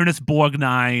 Ernest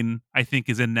Borgnine, I think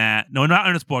is in that. No, not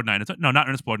Ernest Borgnine. Not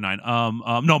Ernest Borgnine.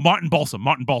 No, Martin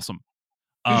Balsam.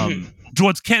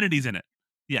 George Kennedy's in it.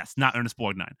 Yes, not Ernest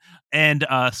Borgnine. And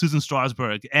Susan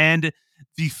Strasberg. And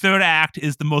the third act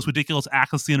is the most ridiculous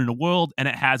action scene in the world, and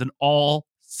it has an all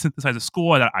synthesizer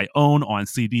score that I own on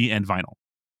CD and vinyl.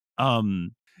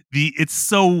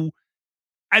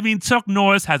 Chuck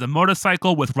Norris has a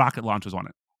motorcycle with rocket launchers on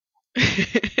it.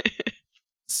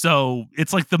 So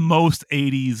it's like the most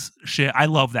 80s shit. I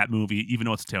love that movie, even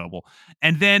though it's terrible.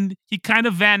 And then he kind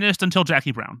of vanished until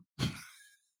Jackie Brown,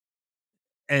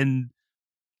 and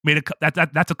made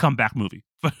that's a comeback movie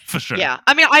for sure. Yeah,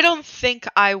 I mean, I don't think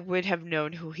I would have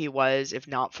known who he was if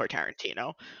not for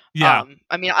Tarantino. Yeah.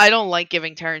 I mean, I don't like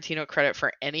giving Tarantino credit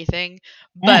for anything,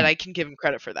 but I can give him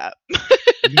credit for that.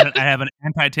 I have an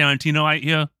anti-Tarantino right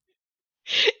here.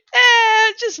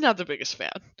 Just not the biggest fan.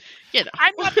 You know,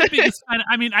 I'm not the biggest fan.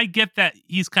 I mean, I get that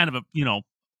he's kind of a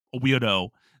weirdo,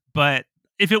 but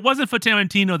if it wasn't for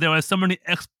Tarantino, there were so many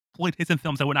exploitation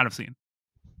films I would not have seen.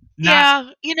 Yeah,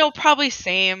 probably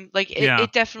same. Like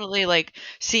it definitely, like,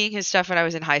 seeing his stuff when I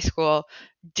was in high school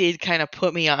did kind of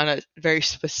put me on a very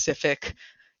specific,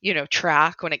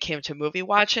 track when it came to movie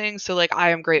watching. So like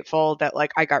I am grateful that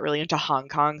like I got really into Hong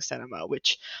Kong cinema,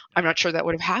 which I'm not sure that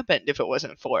would have happened if it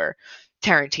wasn't for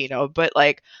Tarantino. But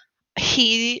like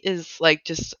he is like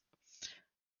just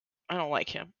I don't like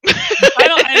him.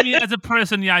 I mean, as a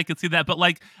person, yeah, I could see that, but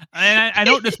like, I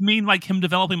don't just mean like him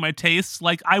developing my tastes.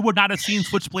 Like, I would not have seen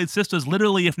Switchblade Sisters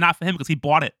literally if not for him, because he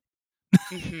bought it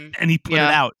and he put it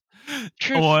out.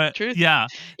 Truth. Yeah,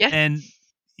 and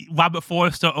Robert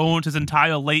Forster owned his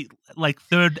entire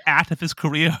third act of his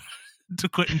career to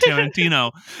Quentin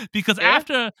Tarantino, because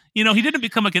after he didn't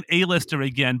become like an A-lister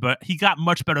again, but he got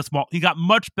much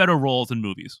better roles in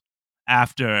movies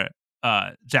after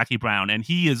Jackie Brown, and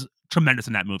he is tremendous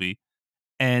in that movie.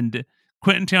 And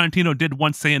Quentin Tarantino did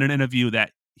once say in an interview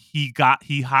that he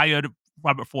hired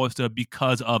Robert Forster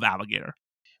because of Alligator.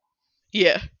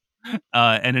 Yeah.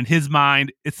 And in his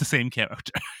mind, it's the same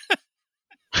character.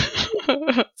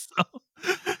 So,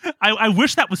 I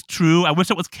wish that was true. I wish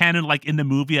that was canon, like in the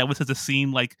movie. I wish there's a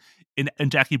scene like in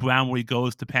Jackie Brown where he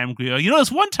goes to Pam Grier.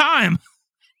 This one time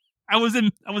I was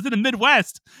in the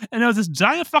Midwest and there was this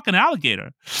giant fucking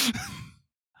alligator.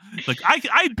 Like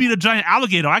I'd beat a giant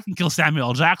alligator. I can kill Samuel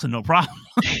L. Jackson, no problem.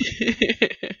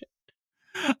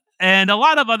 And a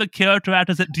lot of other character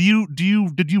actors. Did you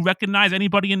recognize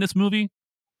anybody in this movie?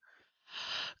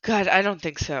 God, I don't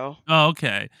think so. Oh,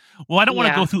 okay. Well, I don't want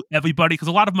to go through everybody because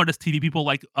a lot of them are just TV people.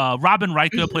 Like Robin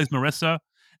Riker plays Marissa,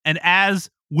 and as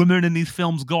women in these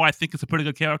films go, I think it's a pretty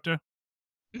good character.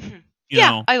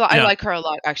 I like her a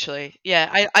lot, actually.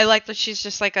 Yeah, I like that she's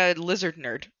just like a lizard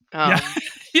nerd.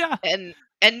 Yeah.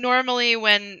 And normally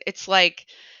when it's like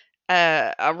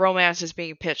a romance is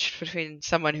being pitched between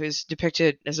someone who's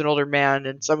depicted as an older man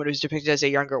and someone who's depicted as a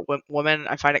younger woman,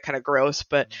 I find it kind of gross.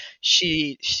 But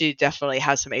she definitely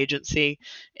has some agency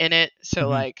in it. So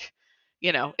like,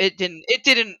 it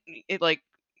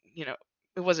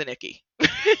wasn't icky.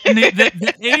 And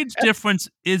the age difference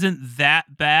isn't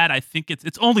that bad. I think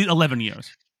it's only 11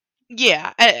 years.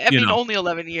 Yeah, I mean, only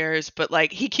 11 years, but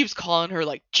like he keeps calling her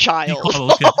like child.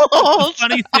 The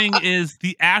funny thing is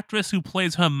the actress who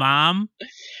plays her mom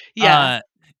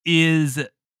is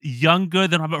younger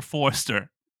than Robert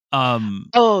Forster.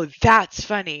 Oh, that's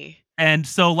funny. And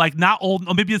so like not old,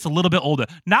 or maybe it's a little bit older.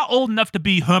 Not old enough to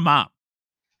be her mom.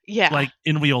 Yeah. Like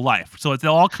in real life. So they're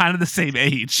all kind of the same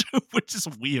age, which is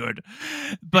weird.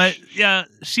 But yeah,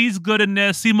 she's good in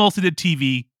this. She mostly did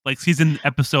TV. Like she's in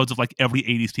episodes of like every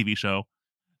 80s TV show.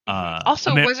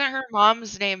 Also, wasn't her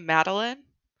mom's name Madeline?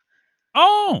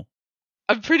 Oh,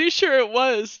 I'm pretty sure it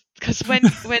was, because when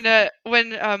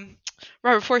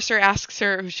Robert Forster asks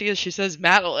her who she is, she says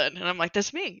Madeline, and I'm like,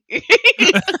 that's me.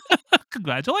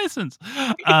 Congratulations.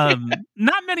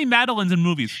 Not many Madelines in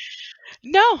movies.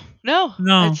 No.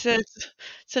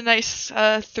 It's a nice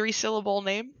 3-syllable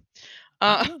name.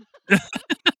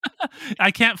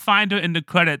 I can't find her in the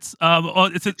credits.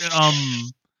 I'm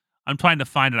trying to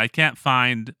find it. I can't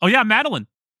find. Oh yeah, Madeline.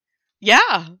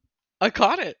 Yeah, I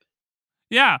caught it.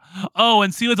 Yeah. Oh,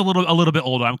 and Sela's a little bit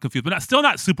older. I'm confused, but still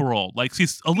not super old. Like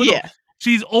she's a little. Yeah.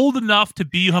 She's old enough to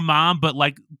be her mom, but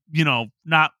like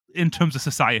not in terms of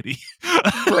society.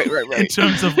 Right. In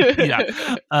terms of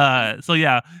so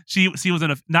yeah, she was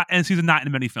in she's not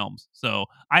in many films. So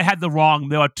I had the wrong.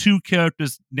 There are 2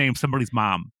 characters named somebody's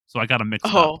mom, so I got to mix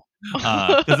up.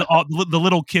 Because the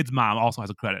little kid's mom also has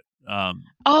a credit. Yeah.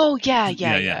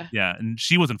 And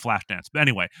she was in Flashdance. But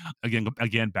anyway,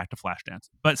 again, back to Flashdance.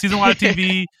 But season 1 of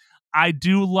TV, I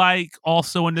do like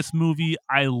also in this movie.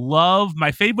 I love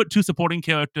my favorite 2 supporting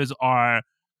characters are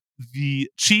the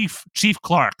Chief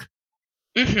Clark,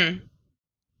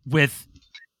 with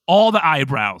all the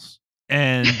eyebrows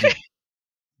and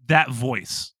that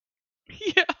voice.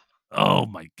 Yeah. Oh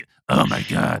my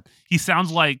god. He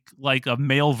sounds like a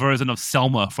male version of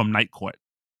Selma from Night Court.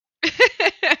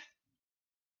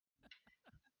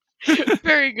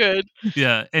 Very good.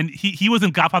 Yeah, and he was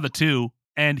in Godfather 2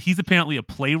 and he's apparently a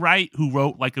playwright who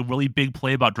wrote like a really big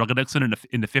play about drug addiction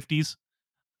in the 50s.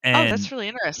 Oh, And that's really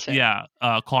interesting. yeah,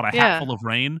 called A Yeah. Hatful of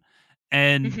Rain.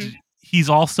 And Mhm. he's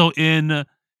also in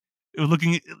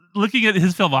looking at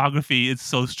his filmography. It's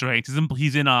so strange.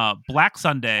 He's in Black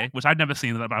Sunday, which I've never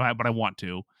seen, but I want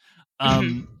to.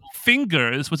 Mhm.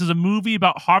 Fingers, which is a movie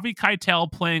about Harvey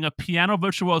Keitel playing a piano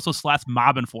virtuoso /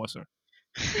 mob enforcer.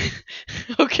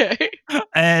 Okay.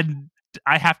 And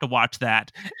I have to watch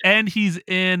that. And he's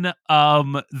in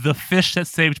The Fish That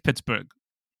Saved Pittsburgh,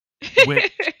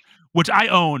 which I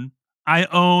own. I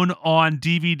own on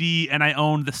DVD, and I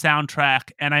own the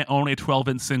soundtrack, and I own a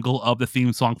 12-inch single of the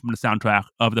theme song from the soundtrack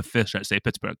of The Fish That Saved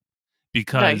Pittsburgh,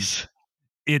 because Nice.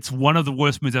 it's one of the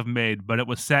worst movies I've made. But it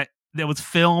was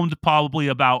filmed probably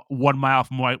about 1 mile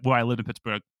from where I live in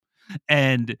Pittsburgh,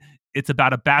 and it's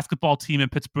about a basketball team in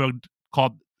Pittsburgh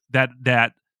called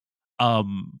that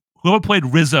whoever played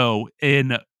Rizzo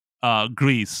in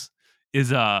Grease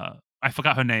is I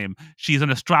forgot her name. She's an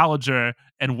astrologer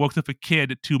and works with a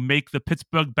kid to make the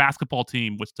Pittsburgh basketball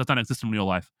team, which does not exist in real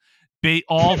life,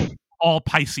 all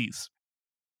Pisces,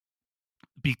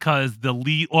 because the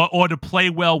lead or to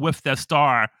play well with their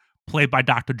star played by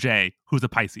Dr. J, who's a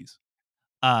Pisces.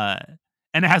 And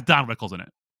it has Don Rickles in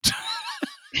it.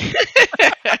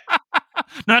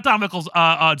 Not Don Rickles,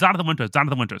 Jonathan Winters.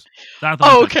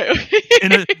 Oh, okay.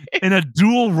 in a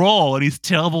dual role, and he's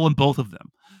terrible in both of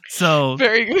them. So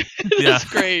Very good. Yeah. That's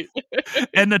great.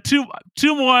 And the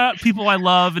two more people I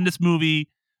love in this movie.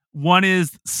 One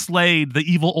is Slade, the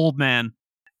evil old man,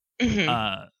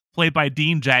 Mhm. played by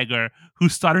Dean Jagger, who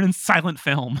started in silent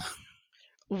film.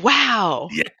 Wow.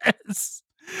 Yes,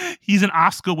 he's an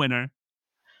Oscar winner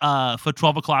for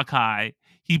 12 O'Clock High.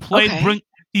 He played Okay.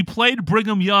 he played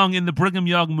Brigham Young in the Brigham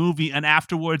Young movie, and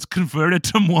afterwards converted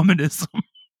to Mormonism.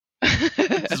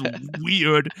 Which is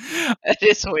weird. That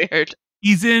is weird.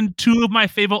 He's in two of my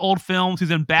favorite old films. He's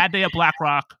in Bad Day at Black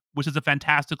Rock, which is a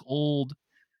fantastic old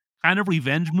kind of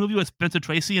revenge movie with Spencer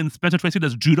Tracy, and Spencer Tracy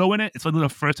does judo in it. It's one of the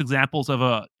first examples of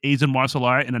a Asian martial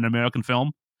art in an American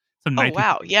film. It's Oh,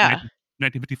 wow. Yeah.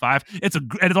 1955.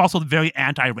 And it's also very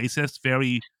anti-racist,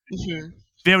 very Mhm.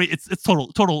 it's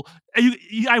total.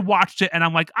 I watched it and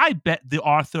I'm like, I bet the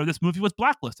author of this movie was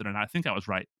blacklisted, and I think I was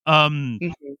right.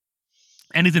 Mhm.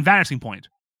 And he's in Vanishing Point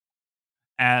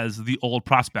as the old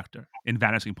prospector in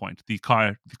Vanishing Point, the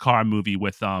car movie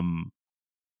with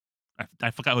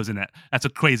I forgot who's in it. That's a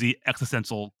crazy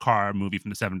existential car movie from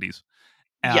the 70s.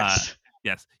 Yes.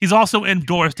 Yes. He's also in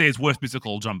Doris Day's worst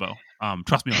musical, Jumbo.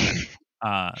 Trust me on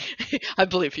that. I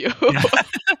believe you. Yeah.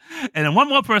 And then one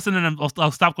more person, and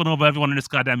I'll stop going over everyone in this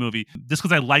goddamn movie, just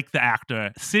because I like the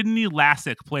actor. Sidney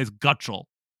Lassick plays Gutchell,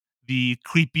 the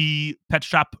creepy pet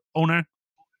shop owner.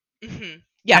 Mhm.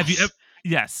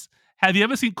 Yes. Have you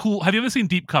ever seen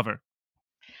Deep Cover?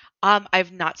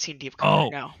 I've not seen Deep Cover, Oh,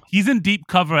 no. he's in Deep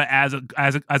Cover as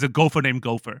a gopher named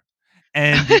Gopher.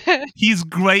 And he's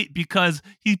great because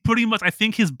he pretty much, I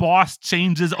think his boss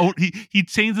changes. He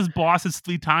changes bosses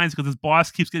 3 times because his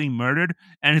boss keeps getting murdered,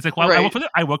 and he's like, "Well, Right.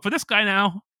 I work for this guy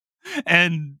now,"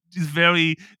 and he's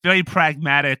very, very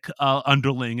pragmatic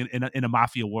underling in a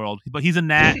mafia world. But he's in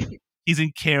that. He's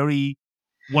in Carrie,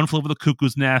 One Flew Over the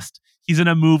Cuckoo's Nest. He's in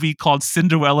a movie called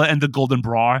Cinderella and the Golden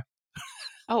Bra.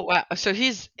 Oh, wow. So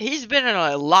he's been in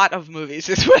a lot of movies,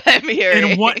 is what I'm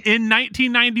hearing. In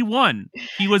 1991,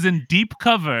 he was in Deep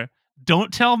Cover,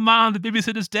 Don't Tell Mom the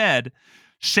Babysitter's Dead,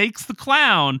 Shakes the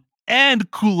Clown, and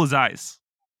Cool as Ice.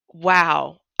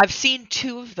 Wow. I've seen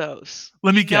 2 of those.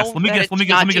 Let me guess.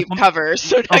 Deep Cover,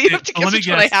 so now you have to guess which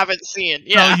one I haven't seen.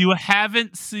 Yeah. So you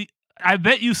haven't seen. I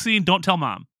bet you've seen Don't Tell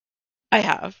Mom. I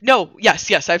have. No,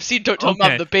 yes, I've seen Don't Tell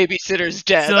Mom the Babysitter's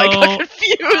Dead. So I got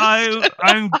confused.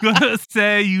 I'm gonna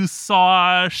say you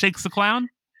saw Shakes the Clown.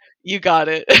 You got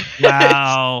it.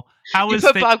 Wow. You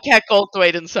put Bobcat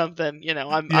Goldthwait in something,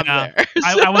 I'm there.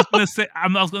 I was gonna say I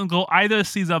was gonna go either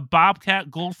she's a Bobcat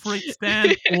Goldthwait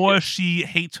stan or she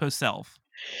hates herself.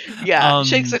 Yeah,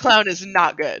 Shakes the Clown is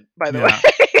not good, by the way.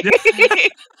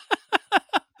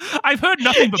 I've heard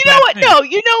nothing but you know what? things. No,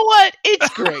 you know what? It's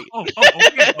great.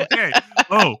 Okay.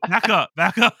 Oh, back up.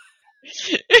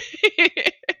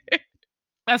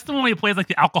 That's the one where he plays like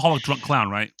the alcoholic drunk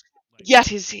clown, right? Yes,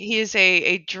 he is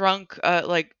a drunk,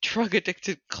 like drug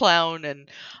addicted clown, and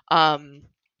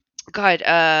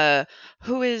God,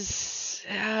 who is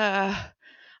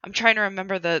I'm trying to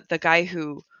remember the guy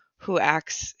who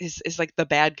acts is like the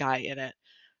bad guy in it,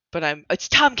 but it's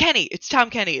Tom Kenny. It's Tom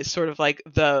Kenny is sort of like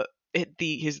the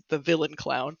villain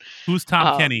clown. Who's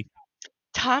Tom Kenny?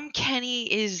 Tom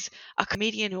Kenny is a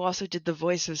comedian who also did the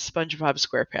voice of SpongeBob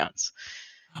SquarePants.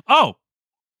 Oh,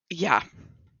 yeah.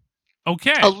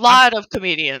 Okay. A lot of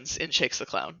comedians in Shakes the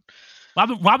Clown.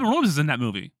 Robin Williams is in that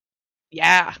movie.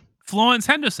 Yeah. Florence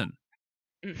Henderson.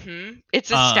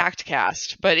 It's a stacked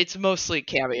cast, but it's mostly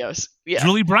cameos. Yeah.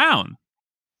 Julie Brown.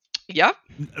 Yep.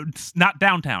 It's not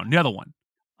Downtown, the other one.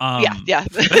 Yeah.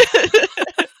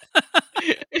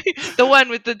 The one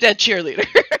with the dead cheerleader.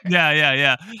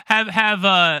 Yeah.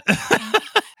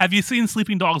 Have you seen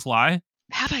Sleeping Dogs Lie?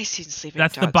 Have I seen Sleeping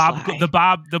That's Dogs Lie?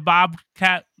 the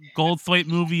Bobcat Goldthwait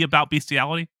movie about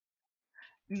bestiality?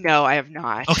 No, I have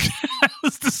not. Okay. I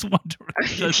was just wondering.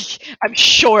 I'm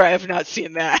sure I have not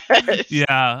seen that.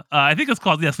 Yeah. I think it's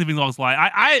called Sleeping Dogs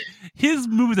Lie. His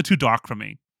movies are too dark for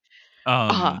me.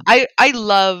 I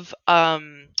love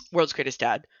World's Greatest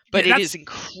Dad, but it is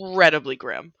incredibly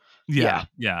grim. Yeah.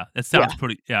 It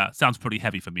sounds pretty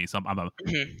heavy for me. So I'm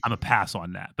a pass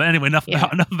on that. But anyway, enough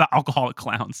about alcoholic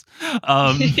clowns.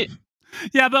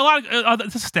 Yeah, but a lot of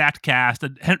it's a stacked cast.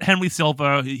 Henry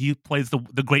Silva, he plays the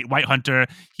Great White Hunter.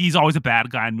 He's always a bad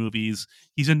guy in movies.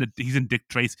 He's in Dick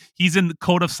Tracy. He's in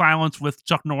Code of Silence with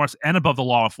Chuck Norris and Above the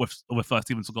Law with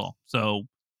Steven Seagal. So,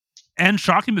 and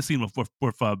Shocking Machine with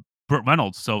Burt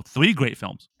Reynolds. So 3 great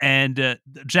films. And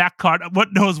Jack Carter.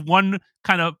 What knows one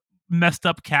kind of messed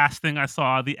up cast thing I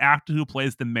saw? The actor who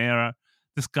plays the mayor,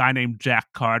 this guy named Jack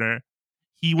Carter.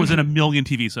 He was in a million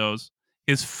TV shows.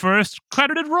 His first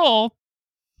credited role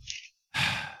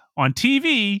on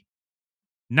TV,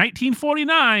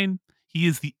 1949, he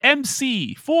is the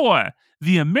MC for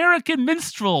the American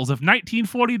Minstrels of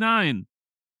 1949.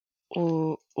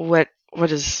 What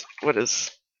is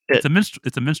it? It's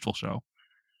a minstrel show.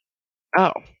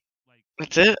 Oh,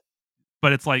 that's it.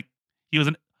 But it's like he was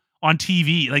on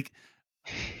TV, like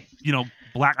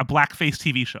a blackface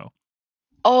TV show.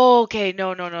 Oh, okay,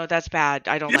 no, that's bad.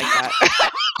 I don't like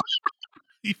that.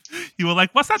 You were like,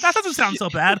 "What's that? That doesn't sound so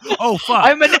bad." Oh, fuck!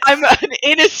 I'm an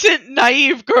innocent,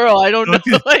 naive girl. I don't know.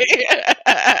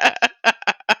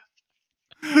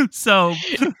 So,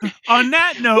 on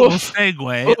that note, we'll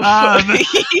segue.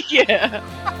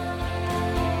 Yeah.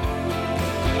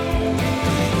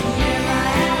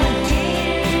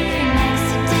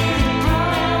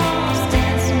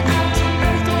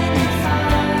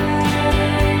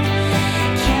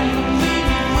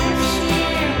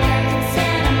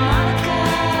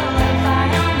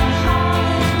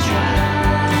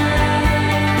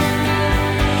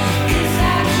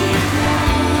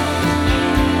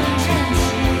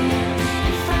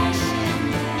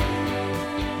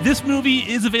 This movie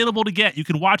is available to get. You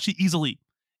can watch it easily.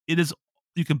 You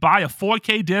can buy a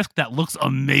 4K disc that looks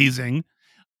amazing,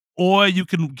 or you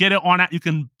can get it you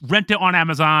can rent it on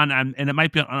Amazon, and it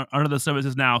might be on other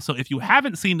services now. So if you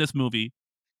haven't seen this movie,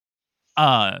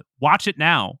 watch it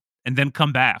now and then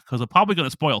come back, because we're probably going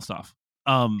to spoil stuff.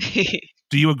 Do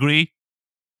you agree?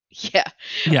 Yeah.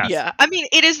 Yes. Yeah. I mean,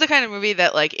 it is the kind of movie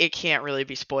that like it can't really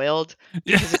be spoiled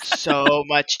because it's so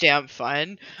much damn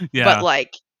fun. Yeah. But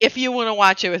like, if you want to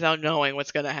watch it without knowing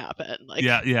what's going to happen, like,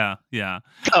 yeah.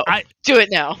 Go, do it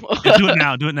now. Do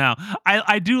it now.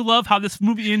 I do love how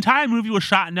the entire movie was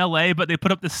shot in LA, but they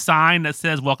put up this sign that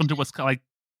says "Welcome to Wisconsin."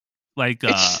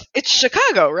 It's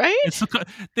Chicago, right?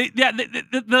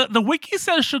 The wiki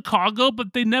says Chicago,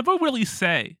 but they never really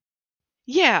say.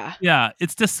 Yeah. Yeah,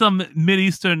 it's just some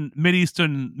Midwest, not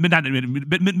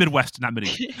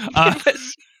Mideast.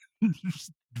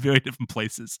 Very different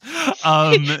places.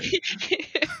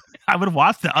 I would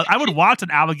watch that. I would watch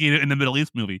an alligator in the Middle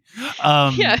East movie.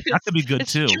 That could be good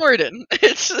too. Jordan.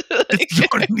 It's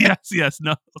Jordan. Yes.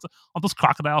 No, all those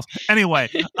crocodiles. Anyway,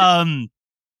 and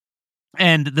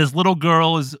this little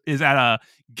girl is at a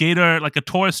gator, like a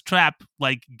tourist trap,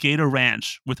 like gator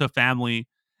ranch with her family,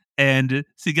 and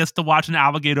she gets to watch an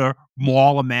alligator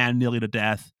maul a man nearly to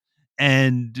death.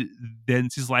 And then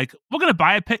she's like, "We're gonna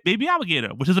buy a pet baby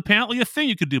alligator," which is apparently a thing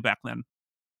you could do back then.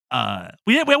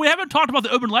 We haven't talked about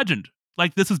the urban legend.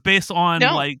 Like, this is based on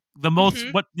like the most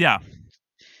Yeah,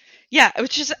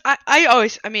 which is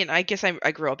I guess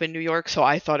I grew up in New York, so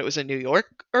I thought it was a New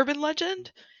York urban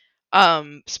legend,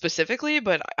 specifically.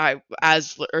 But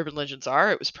as urban legends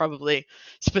are, it was probably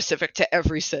specific to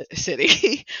every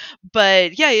city.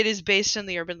 But yeah, it is based on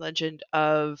the urban legend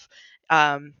of,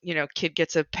 kid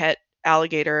gets a pet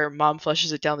alligator, mom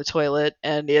flushes it down the toilet,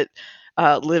 and it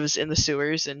lives in the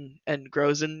sewers and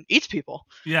grows and eats people.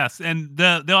 Yes, and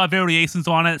there are variations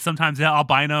on it. Sometimes they're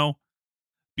albino,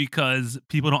 because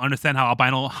people don't understand how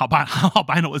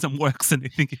albinism works, and they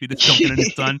think if you just don't get in the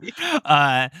sun,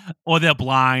 or they're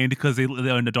blind because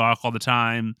they're in the dark all the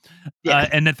time,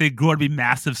 and that they grow to be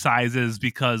massive sizes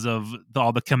because of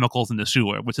all the chemicals in the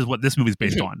sewer, which is what this movie's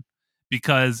based on.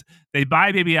 Because they buy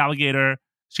a baby alligator,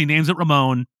 she names it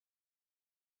Ramon.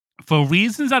 For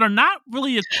reasons that are not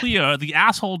really clear, the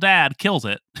asshole dad kills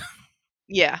it.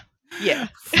 Yeah.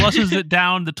 Flushes it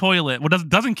down the toilet. Well,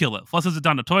 doesn't kill it. Flushes it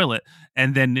down the toilet,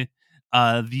 and then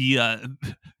the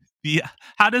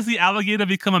how does the alligator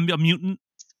become a mutant?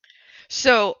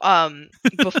 So,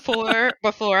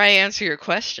 before I answer your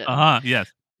question, Yes.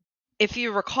 if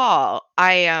you recall,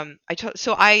 I am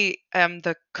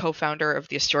the co-founder of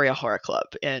the Astoria Horror Club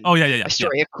in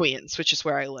Astoria, Queens, which is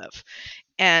where I live.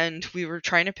 And we were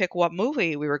trying to pick what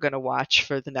movie we were going to watch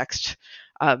for the next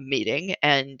meeting,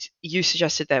 and you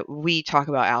suggested that we talk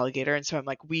about Alligator, and so I'm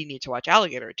like, we need to watch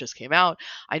Alligator. It just came out.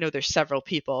 I know there's several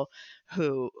people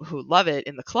who love it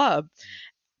in the club,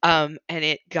 and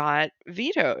it got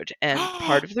vetoed, and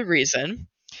part of the reason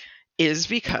is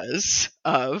because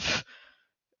of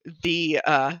the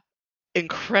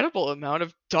incredible amount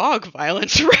of dog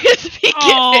violence right at the beginning.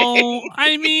 Oh,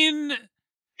 I mean,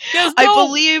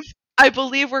 I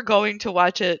believe we're going to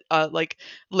watch it like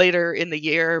later in the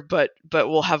year, but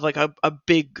we'll have like a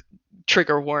big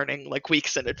trigger warning like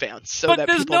weeks in advance so that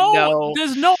people know.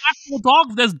 There's no actual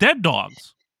dogs. There's dead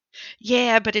dogs.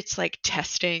 Yeah, but it's like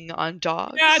testing on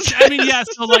dogs. Yeah, I mean, yeah.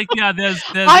 So like, yeah, there's.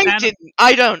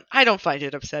 I don't find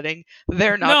it upsetting.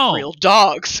 They're not real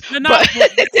dogs. They're not.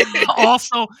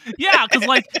 Also, yeah, because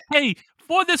like, hey,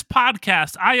 for this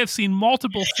podcast, I have seen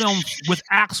multiple films with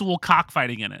actual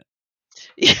cockfighting in it.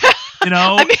 Yeah, you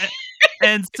know, I mean...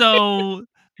 and so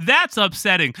that's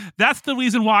upsetting. That's the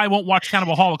reason why I won't watch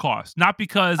Cannibal Holocaust, not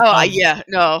because. Because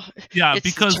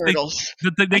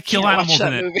they kill animals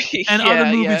in it, movie. And other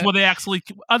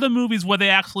movies where they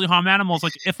actually harm animals.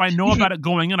 Like if I know about it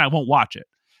going in, I won't watch it.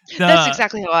 That's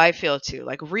exactly how I feel too.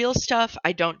 Like real stuff,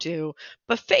 I don't do,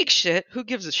 but fake shit, who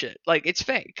gives a shit? Like it's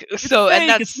fake. And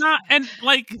that's it's not. And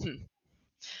like,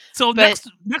 so but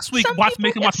next week,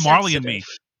 make him watch Marley and Me.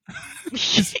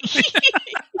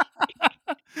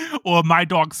 Or My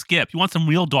Dog Skip. You want some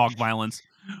real dog violence?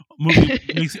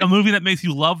 A movie that makes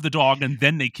you love the dog and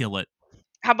then they kill it.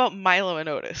 How about Milo and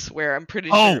Otis, where I'm pretty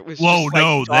sure it was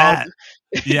dog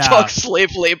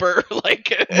slave labor.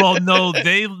 Like, well, no,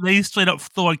 they straight up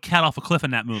throw a cat off a cliff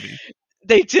in that movie.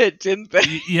 They did, didn't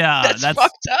they? Yeah, that's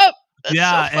fucked up.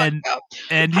 That's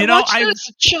and you I know, watched it as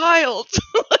a child.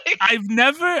 And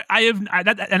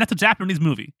that's a Japanese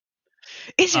movie.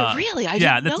 Is it really? I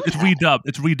didn't know it's redubbed.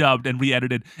 It's redubbed and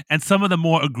re-edited, and some of the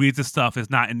more egregious stuff is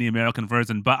not in the American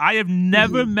version. But I have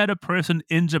never met a person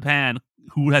in Japan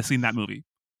who has seen that movie.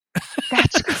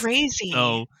 That's crazy.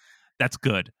 So that's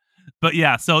good. But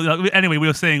yeah. So anyway, we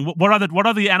were saying, what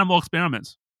are the animal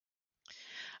experiments?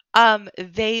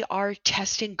 They are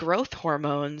testing growth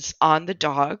hormones on the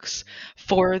dogs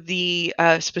for the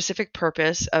specific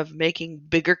purpose of making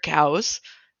bigger cows,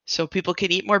 so people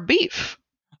can eat more beef.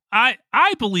 I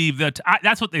believe that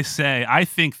that's what they say. I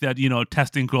think that,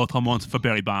 testing growth hormones for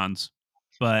Barry Bonds,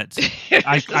 but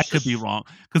I could be wrong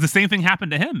because the same thing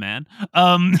happened to him, man.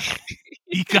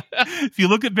 If you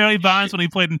look at Barry Bonds when he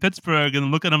played in Pittsburgh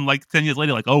and look at him like 10 years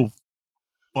later, like, oh,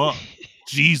 fuck,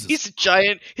 Jesus. He's a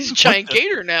giant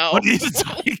gator now. He's a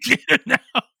giant gator now.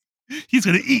 He's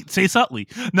going to eat, say Utley.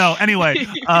 No, anyway.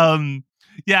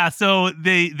 Yeah, so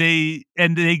they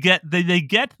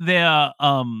get their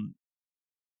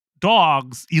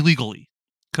dogs illegally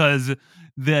because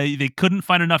they couldn't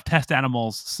find enough test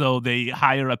animals, so they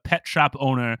hire a pet shop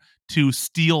owner to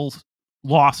steal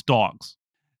lost dogs.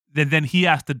 Then he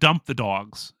has to dump the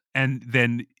dogs, and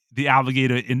then the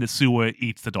alligator in the sewer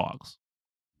eats the dogs.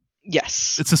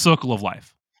 Yes. It's a circle of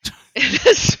life. It's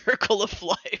a circle of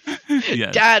life.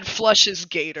 Yes. Dad flushes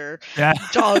gator.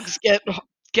 Dogs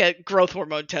get growth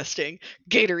hormone testing.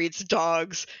 Gator eats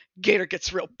dogs. Gator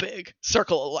gets real big.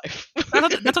 Circle of life.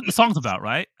 That's what the song's about,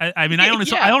 right? I mean, I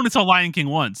only saw Lion King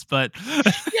once, but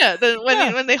yeah.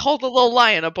 When they hold the little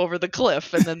lion up over the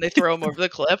cliff and then they throw him over the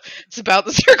cliff, it's about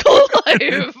the circle of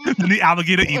life. And the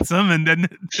alligator eats him, and then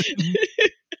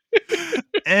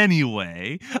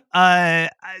anyway, I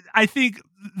think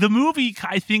the movie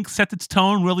sets its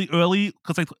tone really early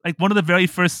because like one of the very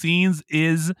first scenes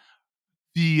is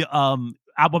the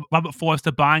Robert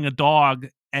Forster buying a dog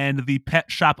and the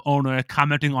pet shop owner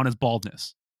commenting on his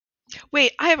baldness.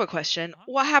 Wait, I have a question.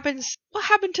 What happened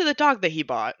to the dog that he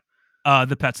bought?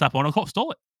 The pet shop owner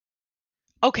stole it.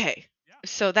 Okay. Yeah.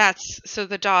 So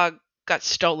the dog got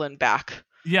stolen back.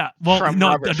 Yeah. Well, no,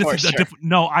 Robert Forster.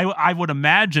 I would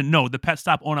imagine the pet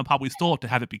shop owner probably stole it to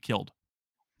have it be killed.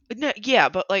 No, yeah,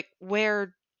 but like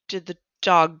where did the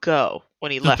dog go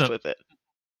when he left with it?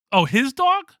 Oh, his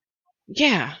dog?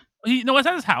 Yeah. It's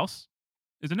at his house.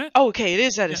 isn't it? Oh, okay, it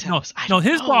is at Yeah, his no, house. I no, don't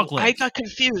his know. dog I lives. got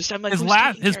confused. I'm like, His who's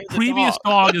last, taking his care of the previous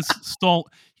dog is stolen.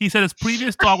 He said his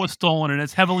previous dog was stolen, and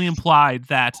it's heavily implied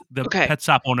that the Okay. pet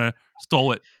shop owner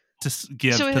stole it to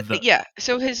give So to the. yeah,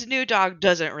 so his new dog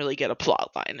doesn't really get a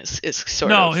plot line. Is sort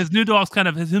No, of his new dog's kind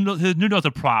of his new dog's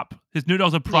a prop. His new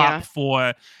dog's a prop yeah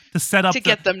for to set up to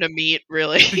get them to meet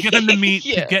really to get them to meet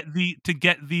yeah to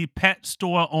get the pet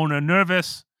store owner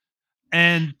nervous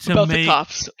and to about the make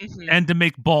cops.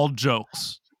 bald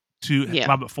jokes to Yeah.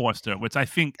 Robert Forster, which I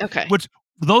think Okay. which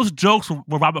those jokes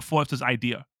were Robert Forster's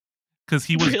idea because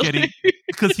he was Really?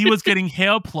 getting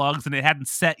hair plugs and it hadn't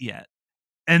set yet,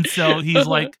 and so he's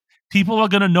like, people are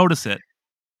gonna notice it,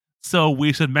 so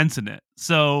we should mention it.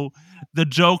 So the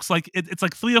jokes, like it's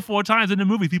like 3 or 4 times in the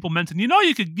movie, people mention,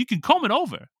 you can comb it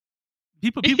over.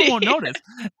 People won't notice.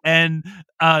 And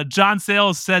John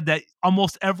Sayles said that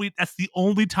that's the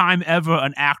only time ever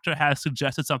an actor has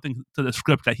suggested something to the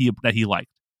script that he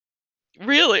liked.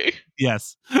 Really?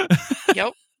 Yes.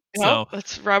 Yep. So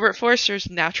that's Robert Forster's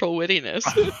natural wittiness.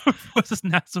 what's this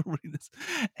natural wittiness?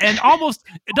 And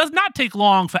it does not take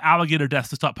long for alligator deaths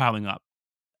to start piling up.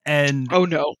 And oh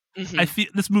no. I feel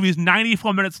this movie is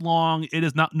 94 minutes long. It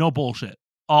is no bullshit.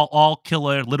 All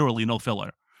killer, literally no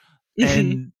filler.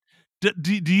 And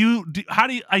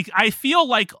I feel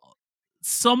like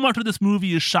so much of this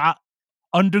movie is shot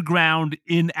underground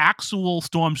in actual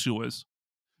storm sewers,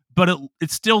 but it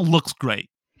still looks great.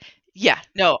 Yeah,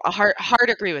 no, a hard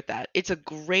agree with that. It's a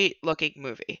great looking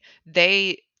movie.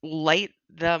 They light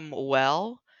them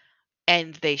well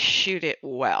and they shoot it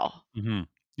well. Mm-hmm.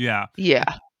 Yeah.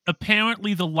 Yeah.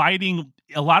 Apparently a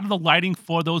lot of the lighting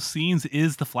for those scenes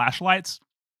is the flashlights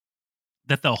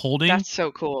that they're holding. That's so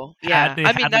cool. Yeah.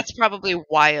 I mean, that's probably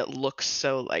why it looks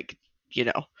so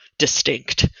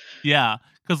distinct. Yeah,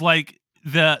 because like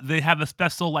they have a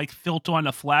special like filter on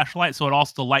the flashlight, so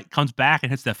the light comes back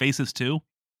and hits their faces too.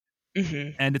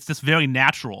 Mm-hmm. And it's just very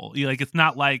natural. It's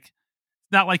not like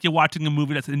you're watching a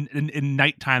movie that's in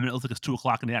nighttime and it looks like it's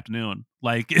 2:00 in the afternoon.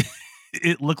 Like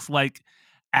it looks like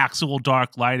actual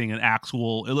dark lighting and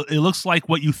it looks like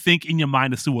what you think in your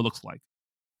mind a sewer looks like.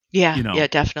 Yeah, yeah,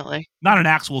 definitely. Not an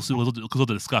actual sewer because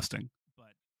they're disgusting.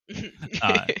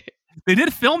 But they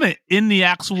did film it in the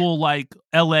actual like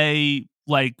LA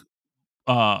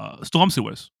storm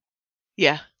sewers.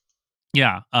 Yeah.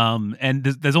 Yeah. And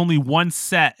there's only one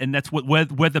set, and that's where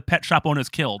the pet shop owner is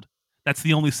killed. That's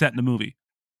the only set in the movie.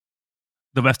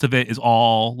 The rest of it is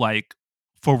all like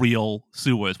for real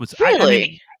sewers. Which really? I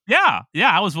mean,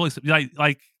 yeah. I was really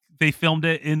like they filmed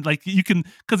it in like you can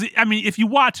because I mean if you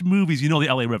watch movies, you know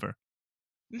the LA River.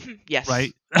 Yes.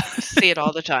 Right. See it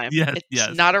all the time. Yes.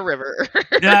 It's not a river.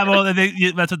 Yeah. Well,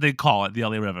 that's what they call it, the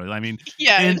LA River. I mean.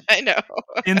 Yeah, I know.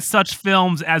 In such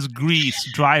films as Grease,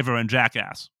 Driver, and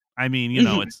Jackass. I mean,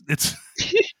 it's.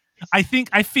 I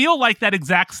feel like that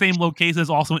exact same location is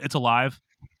also It's Alive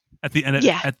at the end.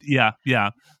 Yeah.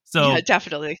 So yeah,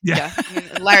 definitely. Yeah. I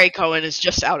mean, Larry Cohen is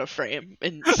just out of frame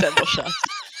in several shots.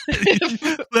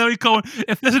 Larry Cohen.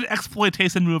 If there's an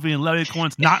exploitation movie and Larry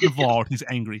Cohen's not involved, he's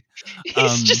angry.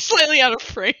 He's just slightly out of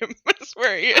frame. That's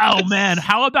where he is. Oh man,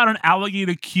 how about an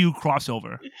Alligator Q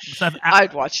crossover?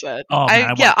 I'd watch that. Oh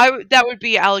man, that would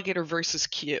be Alligator versus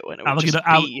Q, and it would just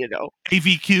be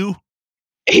AVQ.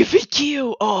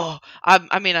 AVQ. Oh,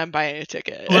 I'm buying a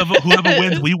ticket. Whoever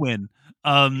wins, we win.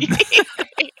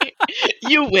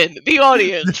 You win. The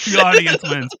audience. The audience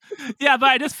wins. Yeah, but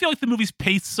I just feel like the movie's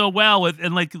paced so well,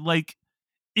 and like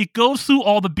it goes through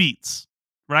all the beats,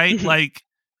 right? Like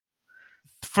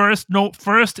first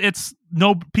it's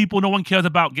no one cares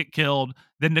about get killed.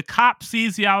 Then the cop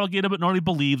sees the alligator, but nobody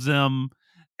believes him,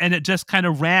 and it just kind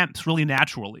of ramps really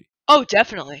naturally. Oh,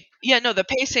 definitely. Yeah, no, the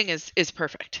pacing is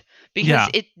perfect because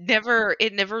it never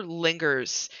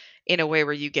lingers in a way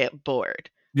where you get bored.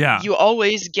 Yeah. You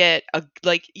always get a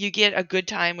good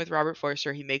time with Robert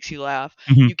Forster. He makes you laugh.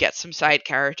 Mm-hmm. You get some side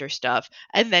character stuff,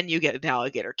 and then you get an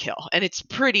alligator kill, and it's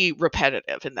pretty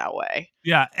repetitive in that way.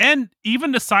 Yeah, and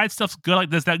even the side stuff's good. Like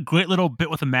there's that great little bit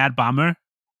with a mad bomber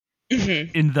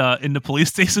in the police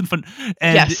station,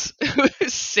 and yes,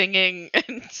 singing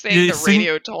and saying the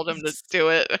radio told him to do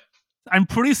it. I'm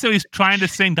pretty sure he's trying to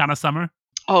sing Donna Summer.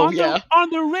 Oh on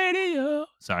the radio.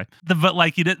 Sorry, but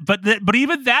like he did, but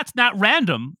even that's not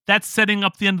random. That's setting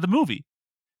up the end of the movie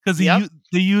because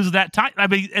they use that time. I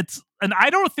mean, and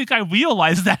I don't think I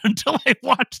realized that until I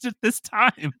watched it this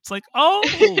time. It's like, oh,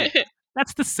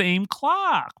 that's the same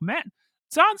clock, man.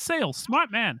 John Sayles,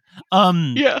 smart man.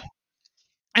 Yeah,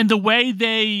 and the way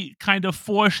they kind of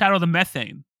foreshadow the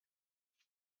methane,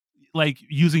 like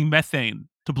using methane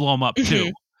to blow them up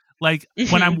too. Like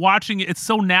when I'm watching it, it's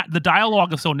so the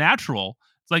dialogue is so natural.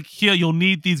 It's It's like, here, you'll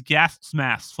need these gas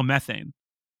masks for methane.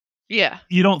 Yeah.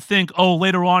 You don't think, oh,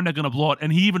 later on they're going to blow it.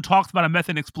 And he even talks about a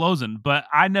methane explosion, but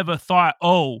I never thought,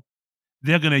 oh,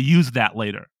 they're going to use that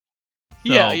later.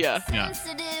 So, yeah.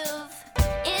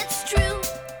 It's true.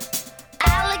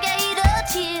 Alligator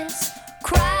tears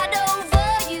cried over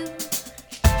you.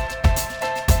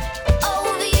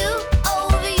 Over you,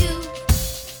 over you.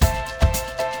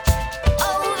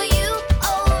 Over you,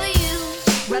 over you.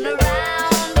 Run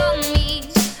around on me.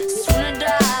 Sooner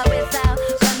die without.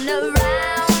 Run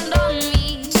around on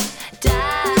me.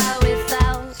 Die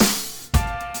without.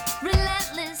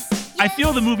 Relentless. I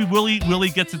feel the movie really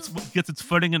gets its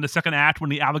footing in the second act when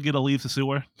the alligator leaves the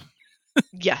sewer.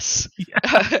 Yes.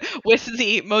 Yeah. With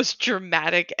the most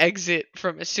dramatic exit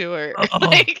from a sewer. Oh.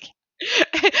 Like,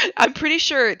 I'm pretty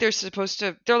sure they're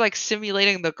like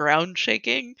simulating the ground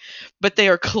shaking, but they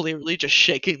are clearly just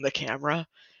shaking the camera.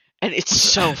 And it's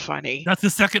so funny. That's the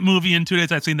second movie in 2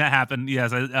 days I've seen that happen.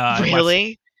 Yes.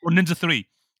 Really? Or Ninja 3.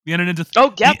 The end of Ninja 3.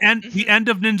 Oh, yep. The end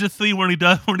of Ninja 3 when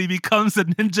he becomes a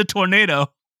ninja tornado.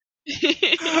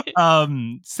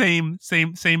 Same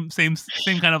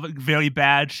kind of very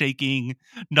bad shaking,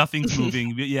 nothing's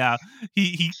moving. Yeah,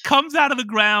 he comes out of the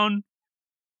ground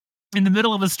in the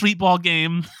middle of a street ball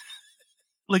game,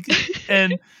 like,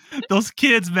 and those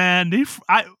kids, man,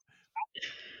 I'm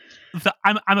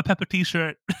a Peppa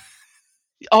T-shirt.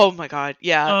 Oh my god,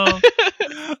 yeah.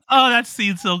 Oh, that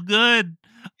scene's so good.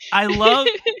 I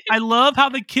love how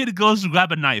the kid goes to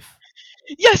grab a knife.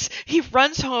 Yes, he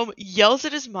runs home, yells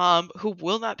at his mom, who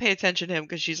will not pay attention to him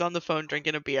because she's on the phone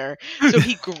drinking a beer. So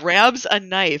he grabs a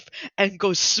knife and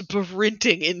goes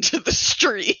sprinting into the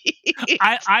street.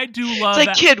 I do love it's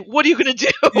like, kid, what are you going to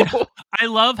do? Yeah. I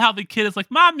love how the kid is like,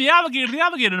 Mom, the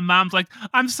alligator. And mom's like,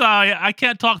 I'm sorry, I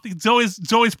can't talk.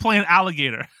 Zoe's playing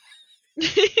alligator.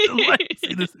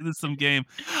 This is some game.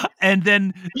 And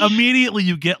then immediately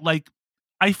you get like,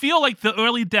 I feel like the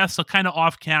early deaths are kind of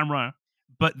off camera,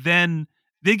 but then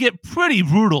they get pretty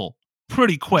brutal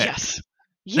pretty quick.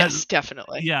 Yes,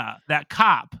 definitely. Yeah, that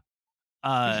cop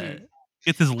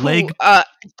gets his leg.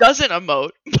 Doesn't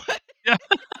emote. Yeah.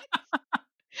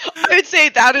 I would say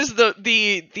that is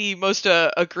the most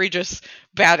egregious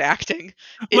bad acting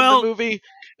in the movie.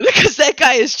 Because that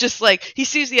guy is just like, he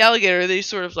sees the alligator and he's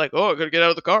sort of like, oh, I gotta get out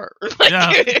of the car.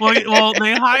 Yeah. Well,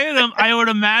 they hired him. I would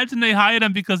imagine they hired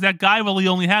him because that guy really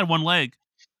only had one leg.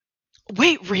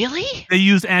 Wait, really? They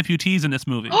used amputees in this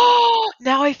movie. Oh,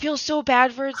 now I feel so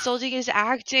bad for insulting his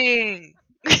acting.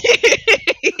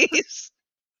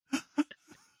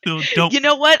 You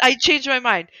know what? I changed my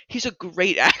mind. He's a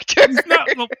great actor.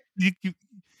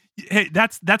 Hey,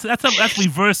 that's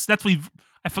reverse.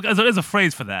 I forgot. There's a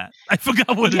phrase for that. I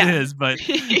forgot what it is, but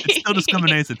it's still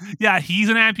discrimination. Yeah, he's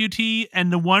an amputee,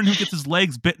 and the one who gets his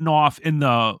legs bitten off in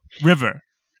the river.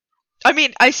 I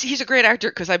mean, he's a great actor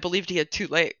because I believed he had two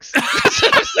legs. That's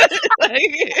what I'm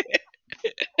saying.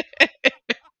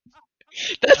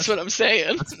 That's what I'm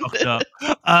saying. That's fucked up.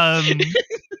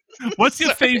 What's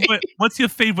your favorite? What's your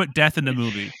favorite death in the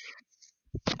movie?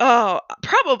 Oh,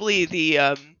 probably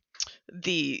the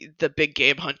big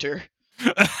game hunter.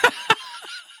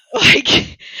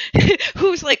 Like,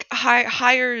 who's like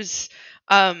hires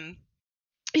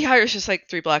he hires just like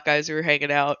three black guys who are hanging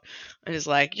out and is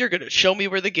like, you're gonna show me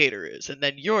where the gator is and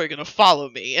then you're gonna follow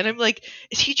me. And I'm like,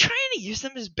 is he trying to use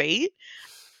them as bait?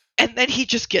 And then he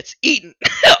just gets eaten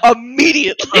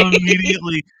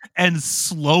immediately and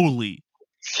slowly.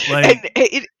 Like,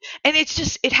 and it's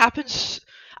just, it happens.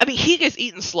 I mean, he gets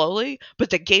eaten slowly,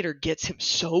 but the gator gets him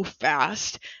so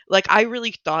fast. Like, I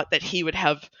really thought that he'd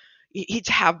have,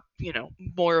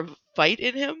 more of a fight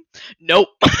in him. Nope.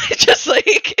 Just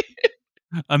like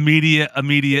immediate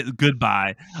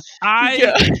goodbye. How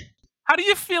do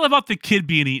you feel about the kid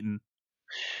being eaten?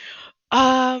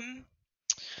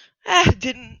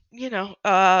 Didn't, in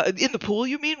the pool,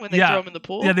 you mean, when they throw him in the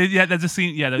pool? Yeah, there's a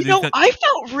scene. Yeah, I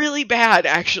felt really bad,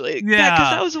 actually. Yeah,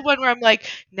 because that was the one where I'm like,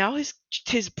 now his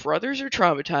brothers are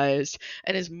traumatized,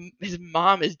 and his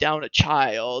mom is down a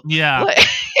child. Yeah,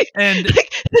 and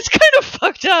it's kind of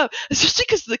fucked up, especially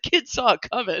because the kid saw it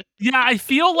coming. Yeah, I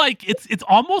feel like it's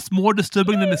almost more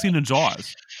disturbing than the scene in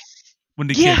Jaws when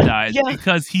the kid dies,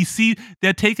 because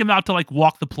they take him out to like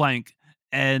walk the plank.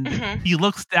 And he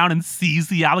looks down and sees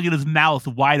the alligator's mouth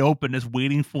wide open, is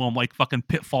waiting for him, like fucking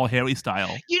Pitfall Harry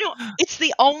style. It's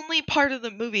the only part of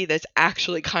the movie that's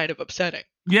actually kind of upsetting.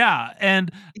 Yeah,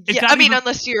 and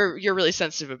unless you're really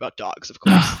sensitive about dogs, of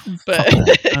course. But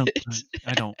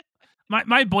I don't.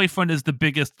 My boyfriend is the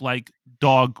biggest like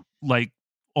dog like.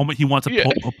 He wants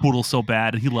a poodle so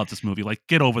bad, and he loves this movie. Like,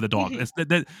 get over the dog.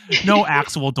 No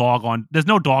actual dog on. There's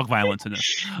no dog violence in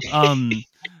this.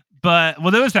 But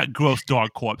there was that gross dog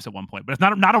corpse at one point, but it's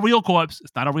not a real corpse.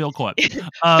 It's not a real corpse.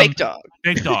 Fake dog.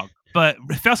 Fake dog. But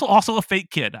Fessel also a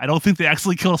fake kid. I don't think they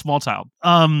actually killed a small child.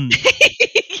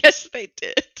 Yes, they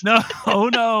did. No,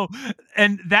 no,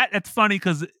 and that's funny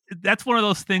because that's one of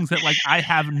those things that like I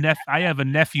have a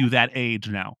nephew that age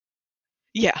now.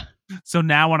 Yeah. So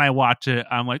now when I watch it,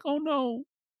 I'm like, oh no.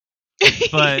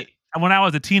 But when I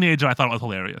was a teenager, I thought it was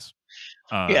hilarious.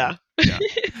 Yeah.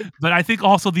 But I think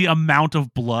also the amount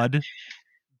of blood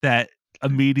that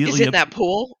immediately is in that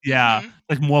pool. Yeah,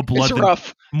 like more blood. It's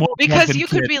rough. More because blood you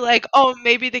could be like, oh,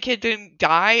 maybe the kid didn't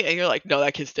die, and you're like, no,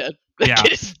 that kid's dead. That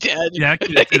kid is dead. Yeah,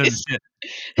 that kid is dead.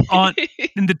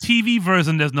 In the TV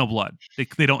version, there's no blood.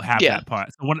 They don't have that part.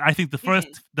 So when I think the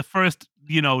first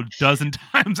dozen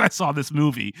times I saw this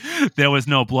movie, there was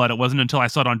no blood. It wasn't until I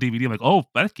saw it on DVD, I'm like, oh,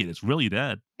 that kid is really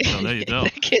dead. So there you go.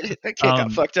 that kid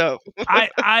got fucked up.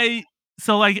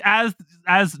 So like as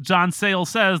John Sayles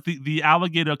says, the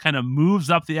alligator kind of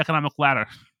moves up the economic ladder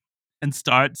and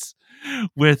starts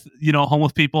with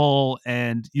homeless people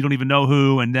and you don't even know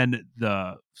who, and then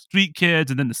the street kids,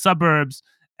 and then the suburbs,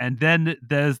 and then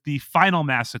there's the final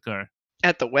massacre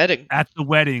at the wedding.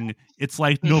 It's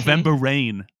like November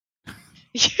Rain.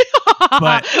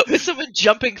 But with someone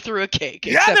jumping through a cake.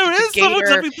 Yeah, there is someone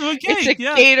jumping through a cake. It's a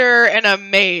gator and a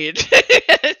maid.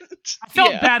 I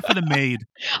felt bad for the maid.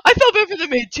 I felt bad for the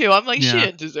maid too. I'm like, she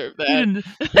didn't deserve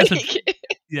that.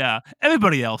 Yeah,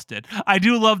 everybody else did. I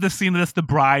do love the scene that's the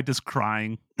bride is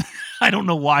crying. I don't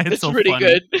know why it's so really funny.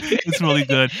 Good. It's really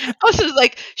good. Also,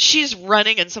 like she's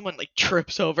running and someone like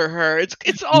trips over her.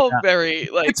 It's all very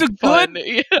like it's a fun.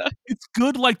 Good. It's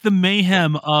good, like the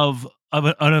mayhem of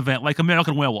an event like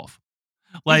American Werewolf.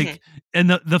 Like in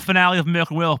the finale of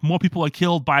American Werewolf, more people are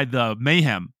killed by the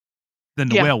mayhem than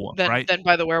the werewolf, right? Than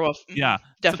by the werewolf. Yeah,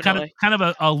 definitely. So kind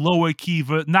of a lower key,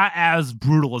 not as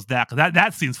brutal as that. Because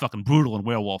that scene's fucking brutal in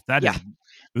Werewolf. That is.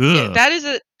 Yeah, that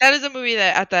is a movie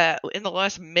that in the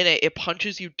last minute it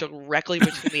punches you directly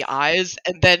between the eyes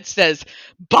and then says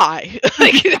bye.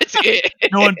 Like that's it.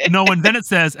 No one. Then it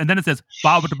says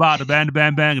ba ba ba bang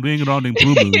bang bang bing boom boom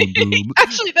boom.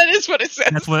 Actually, that is what it says.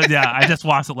 That's what. Yeah, I just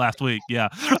watched it last week. Yeah,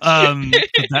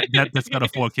 that's got a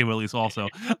 4K release also.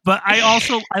 But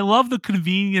I love the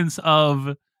convenience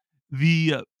of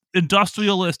the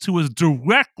industrialist who is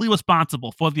directly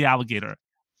responsible for the alligator.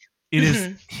 It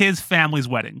is his family's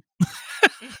wedding.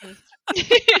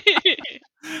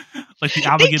 Like the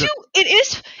alligator.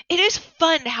 It is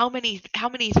fun how many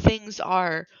things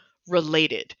are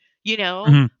related.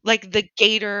 Like the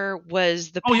gator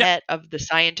was the pet of the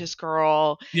scientist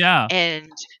girl. Yeah.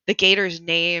 And the gator's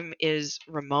name is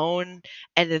Ramon.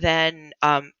 And then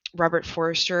Robert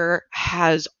Forster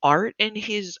has art in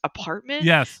his apartment.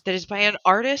 Yes. That is by an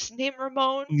artist named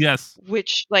Ramon. Yes.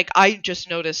 Which, like, I just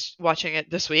noticed watching it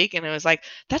this week, and I was like,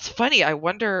 "That's funny. I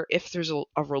wonder if there's a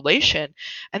relation."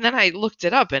 And then I looked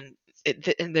it up, and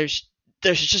there's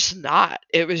just not.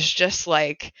 It was just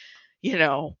like,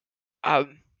 the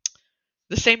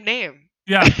same name.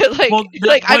 Yeah.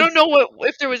 I don't know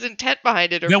if there was intent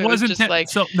behind it, or there if it was intent. just like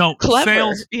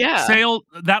clever. Sales,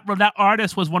 that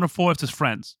artist was one of Forrester's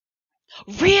friends.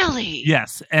 Really?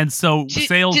 Yes, and so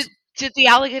Sales. Did the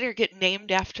alligator get named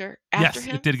after him? Yes,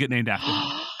 it did get named after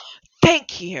him.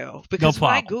 Thank you, because when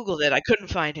I googled it, I couldn't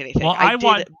find anything. Well, I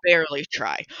did barely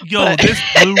try. Yo, this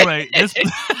Blu-ray,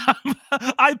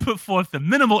 I put forth the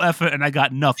minimal effort and I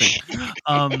got nothing.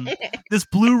 This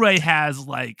Blu-ray has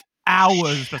like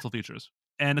hours of special features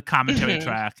and a commentary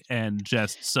track, and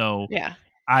just so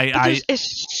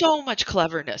there's so much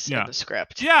cleverness in the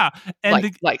script. Yeah, and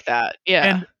like that.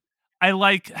 Yeah, and I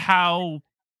like how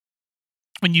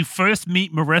when you first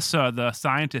meet Marissa, the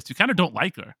scientist, you kind of don't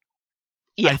like her.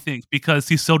 Yeah. I think because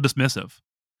he's so dismissive.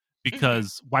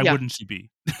 Because why wouldn't she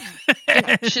be?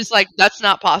 She's like, that's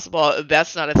not possible.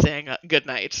 That's not a thing. Good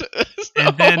night.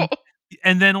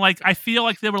 And then like I feel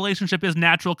like their relationship is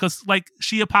natural because like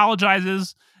she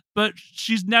apologizes, but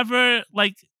she's never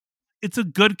like it's a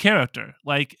good character.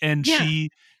 Like and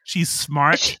she's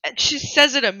smart. And she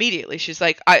says it immediately. She's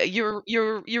like, you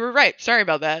were right. Sorry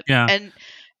about that. Yeah. And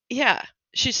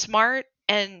she's smart,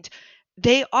 and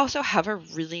they also have a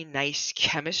really nice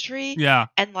chemistry. Yeah.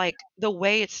 And like the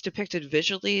way it's depicted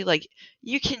visually, like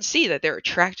you can see that they're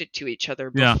attracted to each other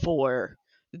before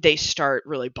they start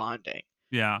really bonding.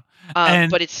 Yeah.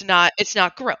 But it's not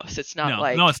gross. It's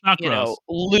not it's not gross.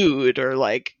 Lewd or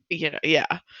like,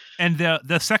 Yeah. And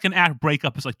the second act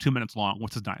breakup is like 2 minutes long,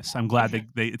 which is nice. I'm glad they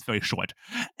it's very short.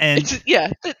 And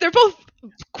They're both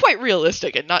quite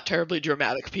realistic and not terribly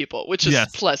dramatic people, which is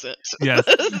pleasant. Yes.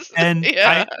 And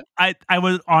I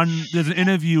was on, there's an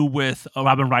interview with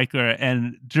Robin Riker,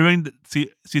 and during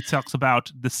she talks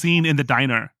about the scene in the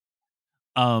diner.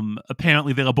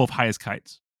 Apparently they were both high as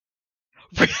kites.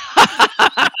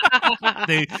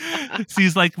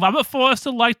 She's like, Robert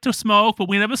Forster liked to smoke, but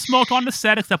we never smoked on the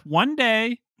set except one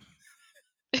day.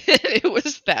 It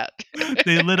was that.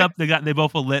 They lit up. They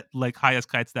both were lit like high as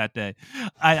kites that day.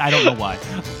 I don't know why.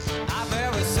 I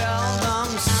very seldom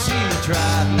see you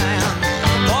drive now,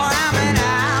 for I'm an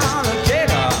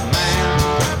alligator man.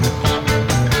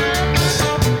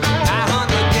 I hunt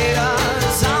the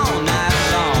gators all night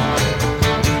long,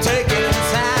 taking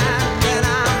time when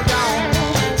I'm gone.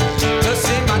 To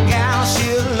see my gal,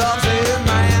 she loves it,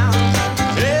 man.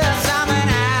 Yes, I'm an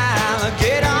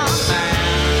alligator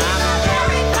man. I'm a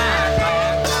very fine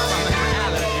man from an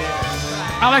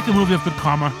alligator. I like a movie of good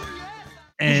karma,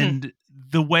 and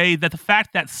the way that the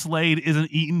fact that Slade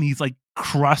isn't eaten, he's like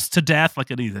crushed to death like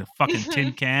he's a fucking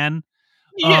tin can.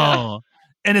 Yeah. Oh,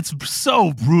 and it's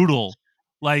so brutal.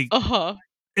 Like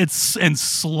it's and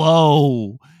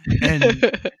slow,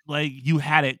 and like you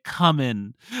had it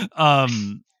coming.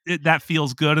 That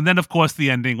feels good. And then of course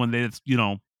the ending when they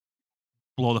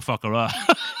blow the fucker up.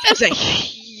 That's a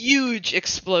huge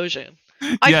explosion.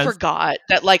 I forgot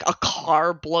that like a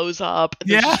car blows up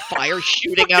and there's just fire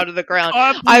shooting out of the ground.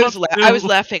 I was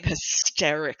laughing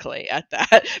hysterically at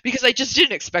that because I just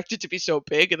didn't expect it to be so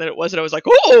big, and then it wasn't. I was like,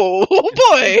 oh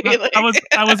boy!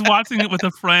 I was watching it with a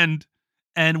friend,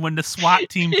 and when the SWAT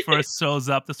team first shows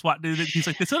up, the SWAT dude, he's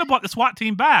like, they should have brought the SWAT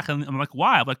team back, and I'm like,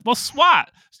 why? I'm like, well,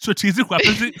 SWAT, strategic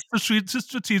weapons,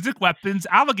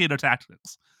 alligator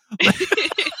tactics.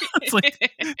 It's like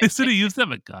they should have used them,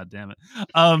 but god damn it.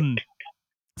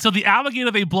 So the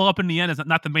alligator they blow up in the end is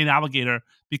not the main alligator,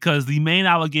 because the main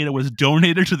alligator was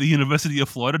donated to the University of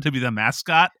Florida to be the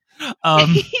mascot.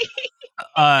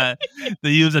 They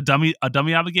use a dummy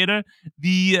alligator.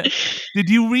 Did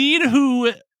you read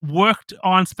who worked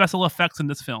on special effects in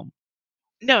this film?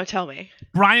 No, tell me.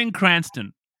 Bryan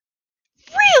Cranston.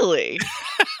 Really?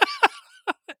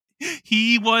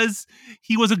 He was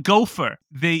a gopher.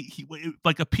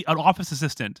 Like an office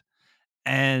assistant,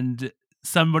 and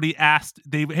somebody asked,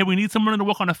 hey, we need someone to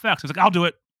work on effects. He was like, I'll do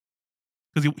it,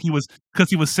 because he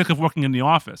was sick of working in the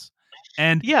office.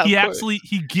 And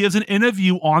he gives an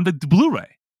interview on the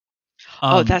Blu-ray.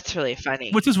 That's really funny.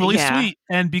 Which is really sweet.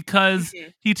 And because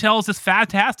he tells this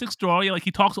fantastic story, like he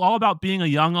talks all about being a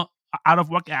young out of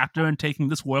work actor and taking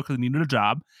this work because he needed a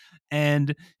job.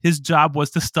 And his job was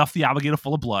to stuff the alligator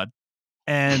full of blood.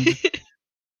 And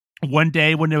one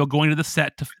day when they were going to the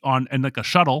set in like a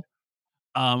shuttle,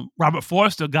 Robert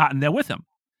Forster got in there with him,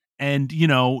 and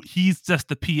he's just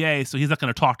the PA, so he's not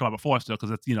going to talk to Robert Forster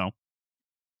because it's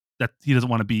that he doesn't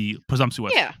want to be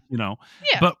presumptuous.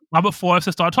 But Robert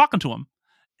Forster started talking to him,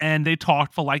 and they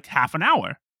talked for like half an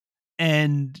hour,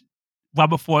 and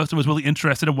Robert Forster was really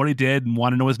interested in what he did and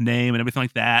wanted to know his name and everything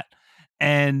like that.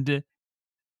 And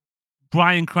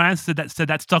Bryan Cranston said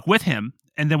that stuck with him.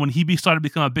 And then when he started to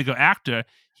become a bigger actor,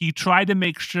 he tried to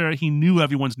make sure he knew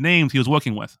everyone's names he was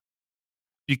working with,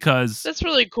 because that's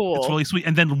really cool. It's really sweet.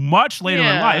 And then much later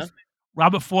in life,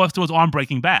 Robert Forster was on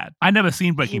Breaking Bad. I never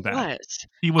seen Breaking Bad.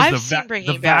 He was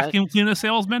the vacuum cleaner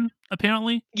salesman,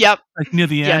 apparently. Yep. Like near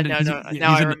the end.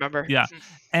 Now I remember. Yeah.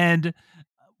 And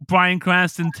Bryan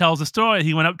Cranston tells a story.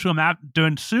 He went up to him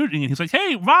during shooting, and he's like,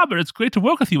 "Hey, Robert, it's great to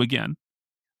work with you again."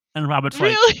 And Robert's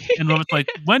like,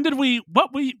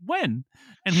 when?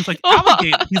 And he's like,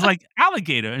 alligator. He's like,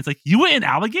 alligator. And it's like, you were in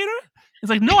Alligator? He's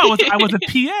like, no, I was a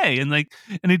PA.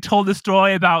 And he told this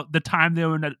story about the time they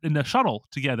were in the shuttle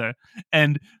together.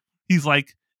 And he's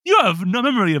like, you have no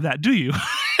memory of that, do you?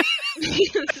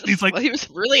 He's like, well, he was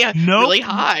really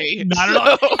high. Not at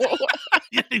all.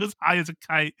 Yeah, he was high as a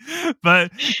kite.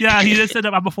 But yeah, he just said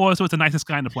that Robert Forster was the nicest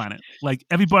guy on the planet. Like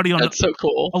everybody on That's so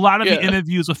cool. A lot of the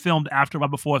interviews were filmed after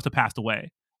Robert Forster passed away.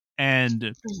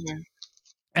 And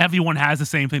everyone has the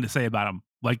same thing to say about him.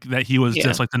 Like that he was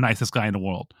just like the nicest guy in the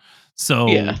world. So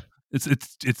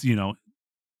it's he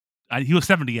was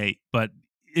 78, but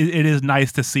it is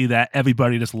nice to see that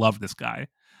everybody just loved this guy.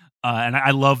 And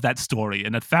I love that story.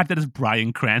 And the fact that it's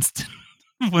Bryan Cranston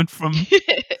went from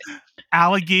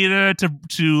Alligator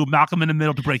to Malcolm in the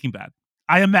Middle to Breaking Bad.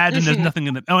 I imagine there's nothing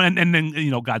in the and then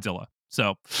Godzilla.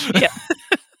 So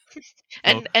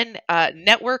and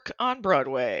Network on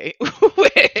Broadway.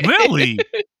 Really?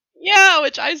 Yeah,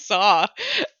 which I saw,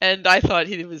 and I thought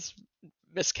he was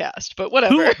miscast, but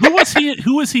whatever. Who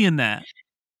was he in that?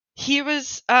 He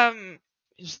was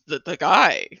he's the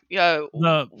guy. Yeah.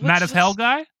 The Mad as Hell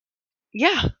guy?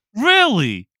 Yeah.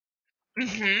 Really?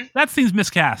 Mm-hmm. That seems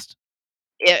miscast.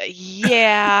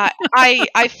 Yeah,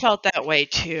 I felt that way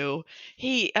too.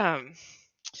 He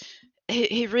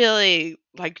really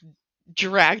like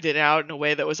dragged it out in a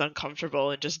way that was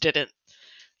uncomfortable and just didn't,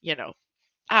 you know,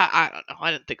 I don't know.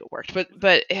 I didn't think it worked,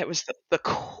 but it was the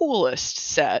coolest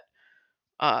set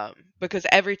because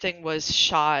everything was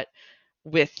shot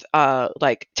with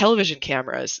like television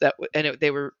cameras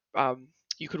they were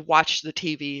you could watch the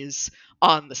TVs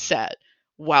on the set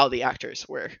while the actors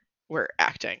were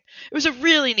acting. It was a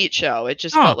really neat show. It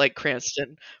just felt like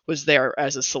Cranston was there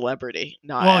as a celebrity,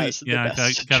 not as the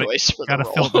best choice for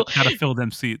the role. Gotta fill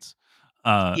them seats.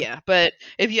 Yeah, but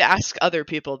if you ask other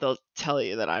people, they'll tell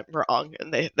you that I'm wrong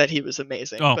and that he was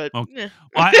amazing. But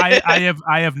I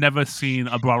have never seen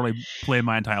a Broadway play in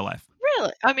my entire life.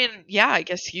 Really? I mean, yeah, I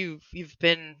guess you've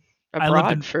been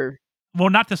abroad for. Well,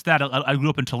 not just that. I grew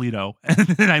up in Toledo, and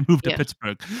then I moved to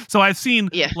Pittsburgh. So I've seen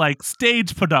like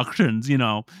stage productions. You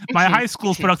know, my high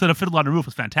school's production of Fiddler on the Roof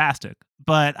was fantastic,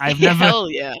 but I've never. Hell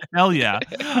yeah.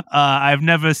 I've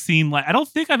never seen like. I don't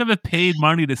think I've ever paid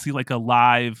money to see like a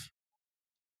live.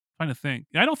 I'm trying to think.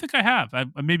 I don't think I have.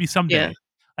 Maybe someday.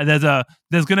 Yeah.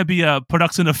 There's gonna be a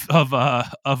production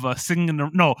of singing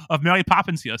of Mary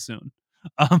Poppins here soon,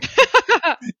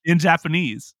 in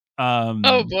Japanese.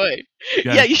 Oh boy!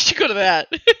 Yeah, you should go to that.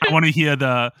 I want to hear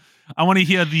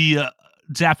the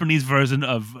Japanese version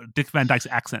of Dick Van Dyke's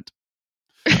accent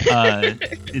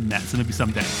in that. So maybe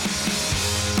someday.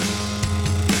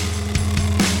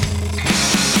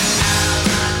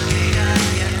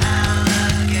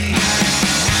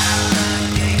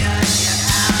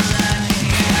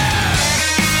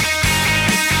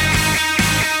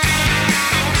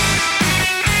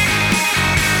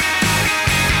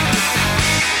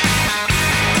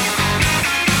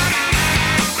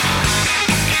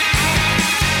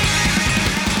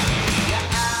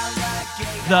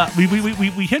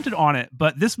 We hinted on it,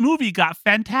 but this movie got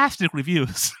fantastic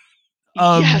reviews.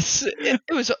 Yes, it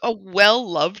was a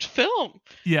well-loved film.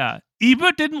 Yeah,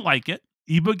 Ebert didn't like it.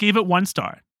 Ebert gave it 1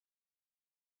 star,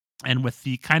 and with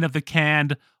the kind of the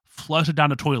canned flush it down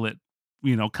the toilet,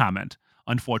 comment.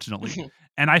 Unfortunately,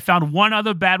 and I found one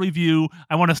other bad review.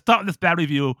 I want to start this bad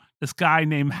review. This guy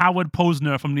named Howard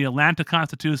Posner from the Atlanta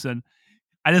Constitution.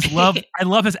 I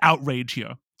love his outrage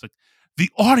here. It's like, the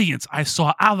audience I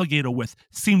saw Alligator with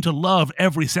seemed to love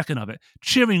every second of it,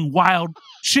 cheering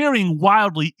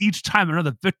wildly each time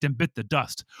another victim bit the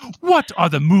dust. What are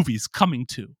the movies coming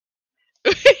to?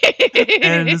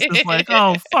 And it's just like,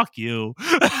 oh, fuck you.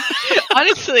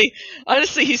 honestly,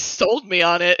 he sold me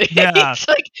on it. Yeah. He's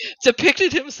like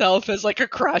depicted himself as like a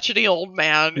crotchety old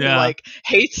man who like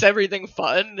hates everything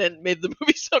fun and made the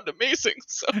movie sound amazing.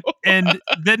 So and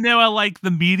then there are like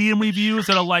the medium reviews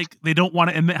that are like they don't want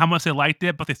to admit how much they liked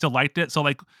it, but they still liked it. So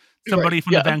like somebody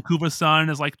from the Vancouver Sun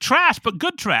is like trash, but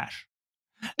good trash.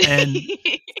 And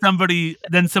another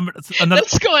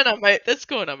that's going on my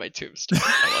tombstone.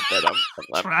 I want that on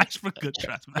trash for good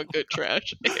trash. For good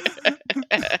trash.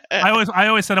 I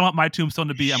always said I want my tombstone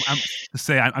to be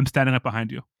I'm standing up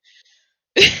behind you.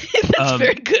 That's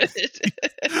very good.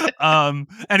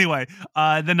 Anyway,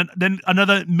 then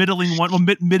another middling one. Well,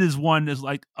 mid is one is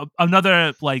like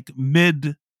another like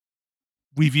mid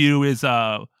review is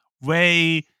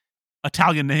Ray,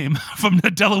 Italian name from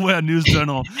the Delaware News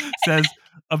Journal, says.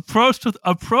 Approached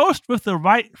with the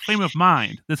right frame of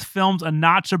mind, this film's a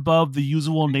notch above the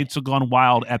usual Nature Gone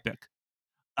Wild epic.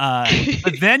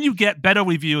 But then you get better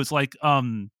reviews like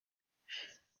Kevin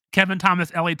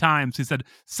Thomas, LA Times, who said,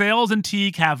 Sales and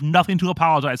Teague have nothing to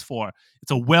apologize for.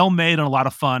 It's a well-made and a lot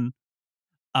of fun.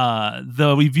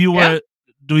 The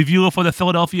reviewer for the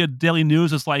Philadelphia Daily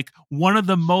News is like one of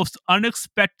the most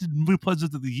unexpected movie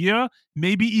pleasures of the year,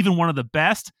 maybe even one of the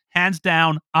best, hands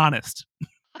down, honest.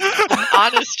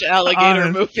 Honest alligator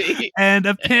movie. And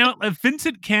apparently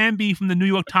Vincent Canby from the New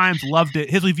York Times loved it.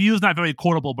 His review is not very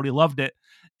quotable, but he loved it.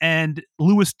 And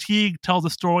Louis Teague tells a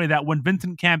story that when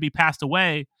Vincent Canby passed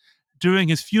away, during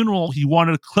his funeral, he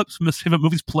wanted clips from his favorite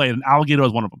movies played, and Alligator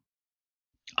was one of them.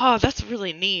 Oh, that's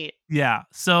really neat. Yeah.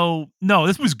 So, no,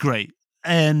 this was great.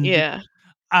 And when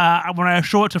I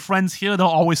show it to friends here, they're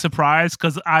always surprised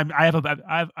because I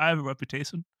have a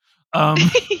reputation.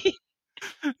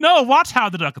 No, watch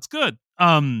Howard the Duck. It's good.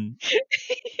 I've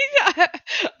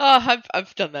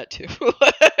done that too.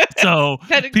 So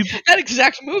that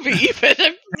exact movie, even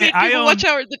people watch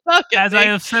Howard the Duck. As I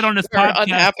have said on this podcast,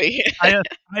 unhappy.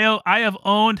 I have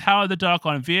owned Howard the Duck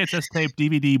on VHS tape,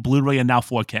 DVD, Blu-ray, and now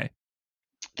 4K.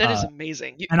 That is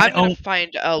amazing. and I'm I gonna own.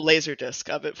 find a laser disc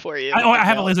of it for you. I and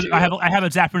have a mail it laser. to you. I have a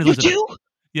Japanese You laser disc. do?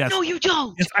 Yes. No, you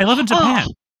don't. Yes, I live in Japan.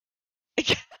 Oh.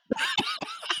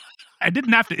 I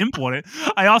didn't have to import it.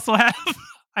 I also have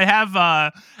I have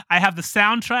the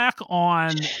soundtrack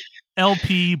on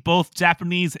LP, both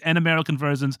Japanese and American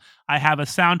versions. I have the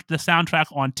soundtrack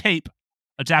on tape,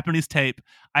 a Japanese tape.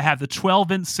 I have the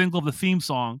 12-inch single of the theme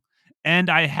song, and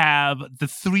I have the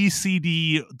 3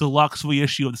 CD deluxe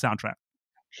reissue of the soundtrack.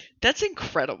 That's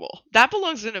incredible. That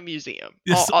belongs in a museum.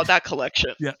 Yes. All that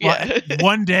collection. Yeah. Well,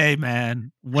 one day,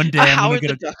 man. One day A I'm Howard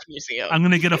gonna the Duck museum. I'm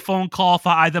gonna get a phone call for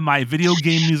either my video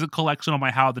game music collection or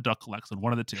my Howard the Duck collection.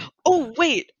 One of the two. Oh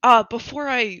wait, before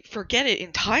I forget it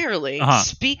entirely,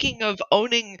 speaking of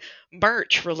owning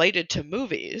merch related to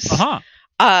movies,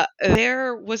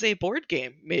 there was a board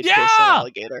game made based on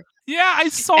Alligator. Yeah, I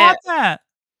saw that.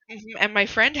 And my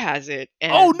friend has it.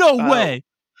 And, oh no way!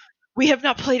 We have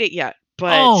not played it yet,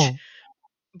 but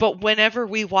whenever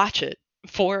we watch it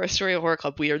for Astoria Horror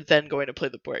Club, we are then going to play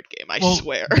the board game. I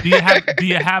swear. do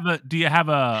you have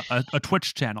a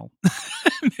Twitch channel?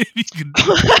 Maybe you can...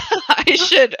 I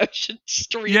should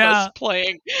stream us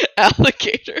playing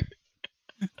Alligator.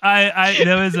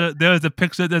 There was a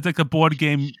picture. There's like a board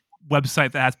game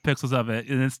website that has pictures of it,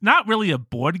 and it's not really a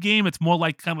board game. It's more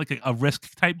like kind of like a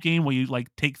Risk type game where you like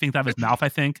take things out of his mouth. I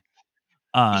think.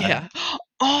 Yeah.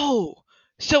 Oh,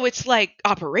 so it's like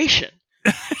Operation.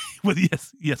 with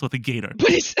a gator. But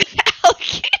it's an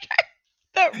alligator.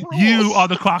 That rules. You are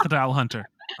the crocodile hunter.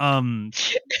 How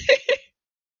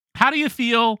do you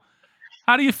feel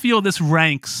this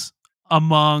ranks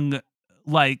among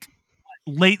like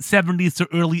late 70s to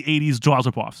early 80s Jaws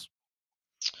ripoffs?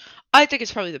 I think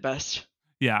it's probably the best.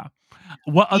 Yeah.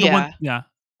 What other one? Yeah.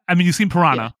 I mean, you've seen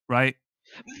Piranha, right?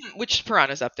 Which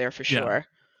Piranha's up there for sure.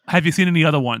 Have you seen any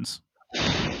other ones?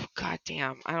 God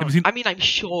damn. I'm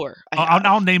sure.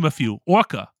 I'll name a few.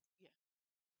 Orca.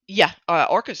 Yeah.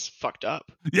 Orca's fucked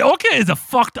up. Yeah, Orca is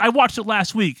I watched it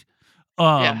last week.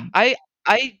 Yeah. I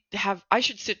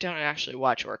should sit down and actually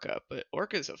watch Orca, but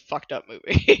Orca's a fucked up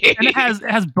movie. And it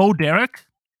has Bo Derek.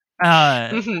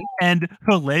 And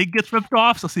her leg gets ripped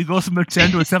off, so she goes from a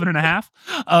 10 to a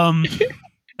 7.5.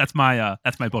 That's my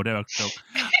Bo Derek joke.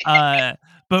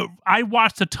 But I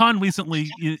watched a ton recently.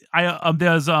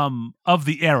 There's of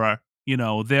the era.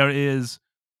 There is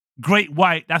Great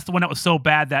White. That's the one that was so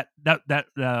bad that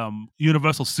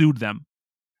Universal sued them,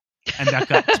 and that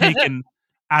got taken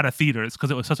out of theaters because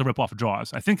it was such a ripoff of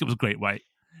Jaws. I think it was Great White.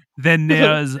 Then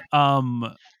there's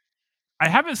I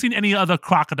haven't seen any other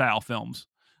crocodile films,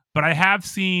 but I have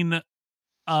seen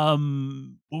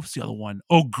what's the other one?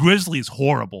 Oh, Grizzly's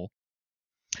horrible.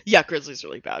 Yeah, Grizzly's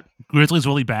really bad. Grizzly's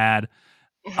really bad.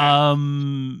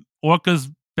 Orca's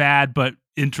bad but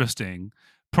interesting.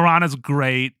 Piranha's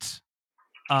great.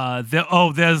 There's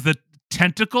the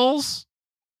Tentacles,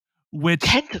 which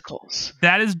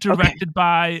that is directed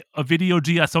by Ovidio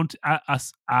G.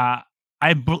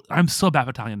 I'm so bad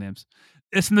with Italian names.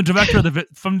 It's from the director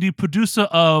from the producer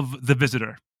of The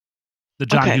Visitor, the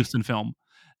John Huston film,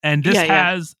 and this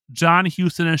has John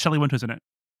Huston and Shelley Winters in it,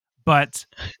 but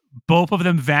both of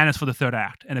them vanish for the third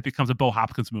act, and it becomes a Bo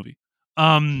Hopkins movie.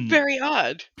 Very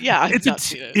odd. Yeah, I've not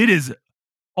seen it. It is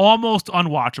almost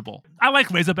unwatchable. I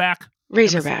like Razorback.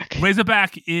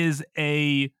 Razorback is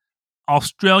a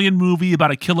Australian movie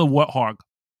about a killer warthog.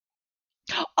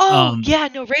 Oh, yeah,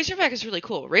 no, Razorback is really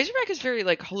cool. Razorback is very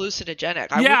like hallucinogenic.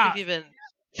 I wouldn't have even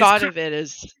thought of it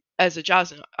as a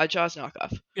Jaws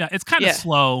knockoff. Yeah, it's kind of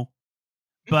slow,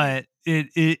 but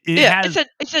it has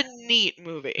it's a neat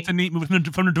movie. It's a neat movie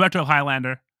from the director of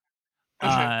Highlander.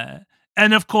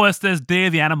 And of course, there's Day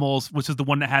of the Animals, which is the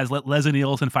one that has Leslie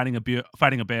Nielsen fighting a bear.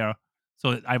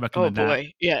 So I recommend that. Oh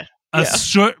boy, yeah. A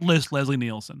shirtless Leslie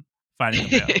Nielsen fighting a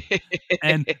bear.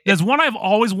 And there's one I've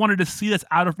always wanted to see that's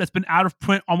been out of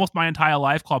print almost my entire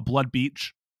life called Blood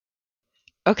Beach.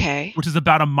 Okay. Which is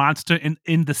about a monster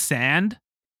in the sand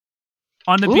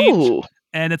on the beach.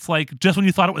 And it's like just when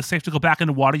you thought it was safe to go back in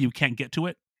the water, you can't get to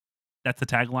it. That's the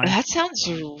tagline. That sounds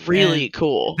really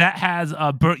cool. That has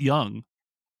Burt Young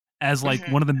as like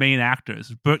one of the main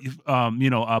actors. Burt,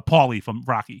 Paulie from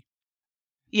Rocky.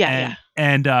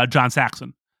 And John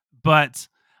Saxon. But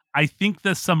I think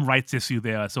there's some rights issue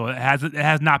there, so it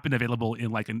has not been available in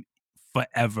like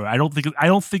forever. I don't think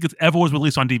it's ever was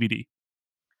released on DVD.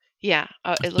 Yeah,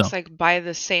 it looks like by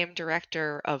the same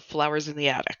director of Flowers in the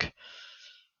Attic.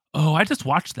 Oh, I just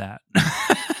watched that.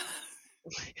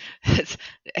 It's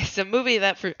a movie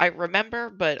that I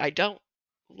remember, but I don't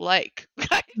like.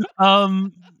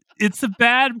 It's a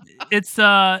bad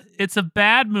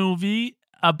movie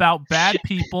about bad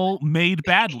people made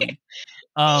badly.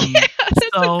 That's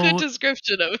a So, good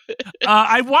description of it.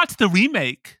 I watched the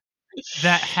remake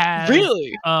that has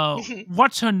Really?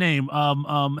 what's her name?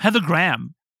 Heather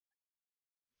Graham.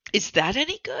 Is that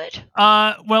any good?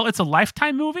 Well, it's a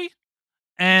Lifetime movie,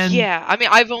 and Yeah, I mean,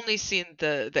 I've only seen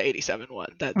the 87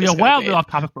 one that we this are guy wildly made. off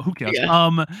topic, but who cares?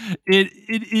 Yeah. It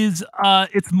is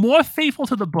it's more faithful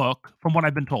to the book from what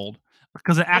I've been told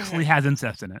because it actually has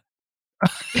incest in it.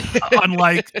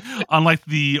 unlike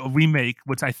the remake,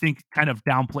 which I think kind of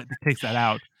takes that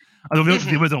out. The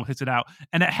Mhm. original takes it out,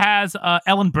 and it has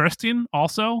Ellen Burstyn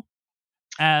also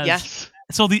as. Yes.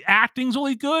 So the acting's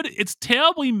really good. It's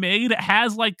terribly made. It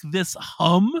has like this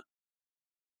hum,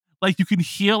 like you can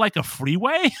hear like a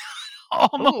freeway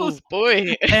almost. Oh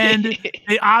boy. And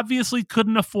they obviously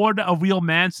couldn't afford a real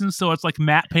mansion, so it's like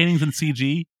matte paintings and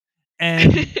CG.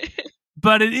 And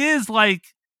but it is like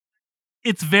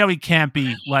it's very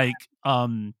campy. Like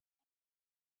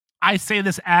I say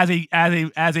this as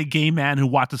a gay man who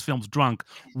watches films drunk.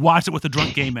 Watch it with a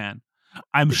drunk gay man.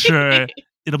 I'm sure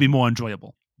it'll be more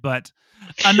enjoyable. But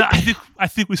I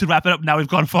think we should wrap it up now. We've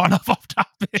gone far enough off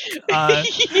topic.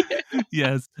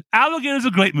 Yes, Alligator's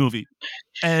a great movie,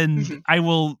 and Mhm. I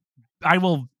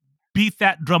will beat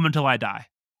that drum until I die.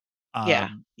 Yeah.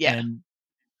 And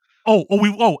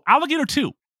Alligator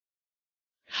 2.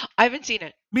 I haven't seen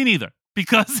it. Me neither.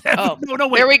 Because Oh, no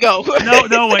wait. there we go. No wait.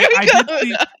 There we I go. did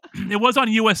see it was on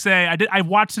USA. I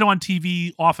watched it on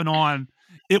TV off and on.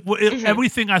 Mhm.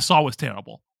 Everything I saw was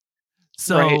terrible.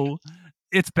 So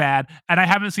it's bad. And I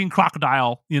haven't seen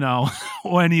Crocodile,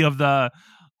 or any of the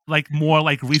like more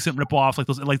like recent ripoffs,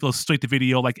 like those straight to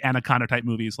video, like Anaconda type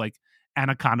movies, like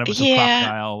Anaconda versus Yeah.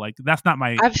 Crocodile. Like that's not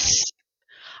my.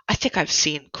 I think I've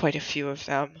seen quite a few of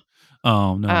them.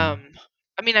 Oh no.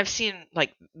 I mean, I've seen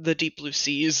like the Deep Blue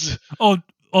Seas. I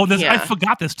Yeah.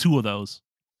 forgot there's 2 of those.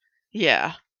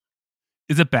 Yeah.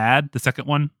 Is it bad? The second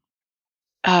one?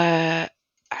 I'm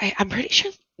pretty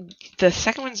sure the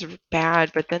second one's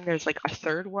bad, but then there's like a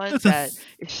third one that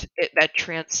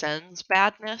transcends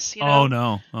badness. Oh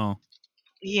no. Oh.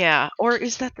 Yeah. Or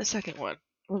is that the second one?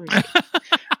 Let me see.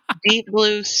 Deep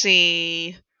Blue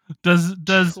Sea. Does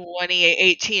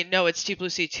 2018? No, it's Deep Blue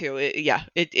Sea 2.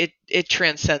 It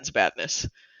transcends badness.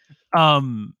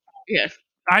 Yeah.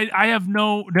 I have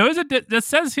no. There is that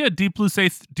says here Deep Blue Sea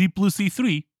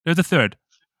 3. There's a third.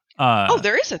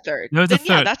 There is a third. There's a Then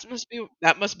yeah, third.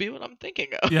 that must be what I'm thinking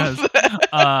of. Yes.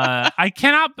 I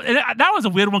cannot. That was a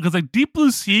weird one because like Deep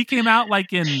Blue Sea came out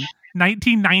like in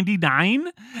 1999,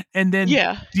 and then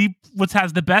which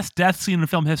has the best death scene in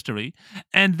film history,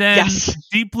 and then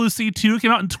Deep Blue Sea 2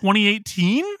 came out in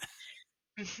 2018.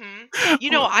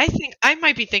 I think I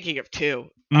might be thinking of 2.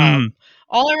 Mm.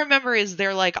 All I remember is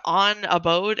they're like on a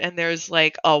boat and there's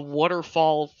like a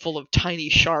waterfall full of tiny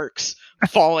sharks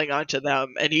falling onto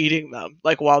them and eating them,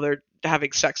 like while they're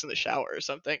having sex in the shower or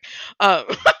something. Are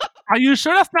you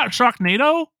sure that's not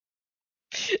Sharknado?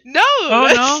 No,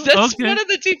 that's okay. one of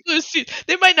the Deep Blue Seas.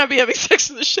 They might not be having sex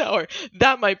in the shower.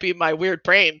 That might be my weird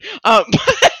brain. I'll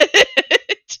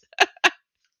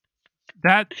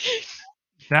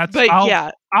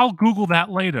Google that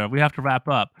later. We have to wrap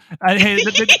up. Hey,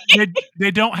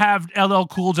 they don't have LL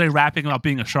Cool J rapping about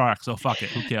being a shark, so fuck it.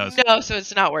 Who cares? No, so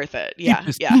it's not worth it. Yeah.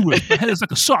 Fluid. My head is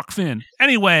like a shark fin.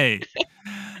 Anyway,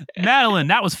 Madeline,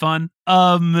 that was fun.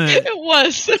 It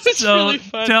was. It was really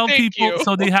fun. Tell Thank people. you.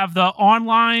 So they have the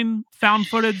online found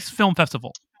footage film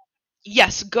festival.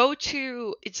 Yes, go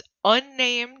to it's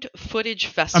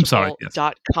unnamedfootagefestival.com. I'm sorry. Yes.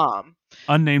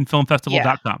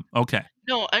 Unnamedfilmfestival.com. Okay.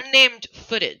 No, Unnamed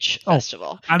Footage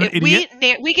Festival. I'm an idiot.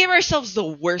 We gave ourselves the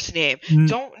worst name.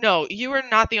 Mm. You are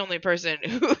not the only person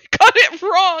who got it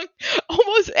wrong.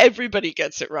 Almost everybody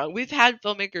gets it wrong. We've had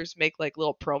filmmakers make like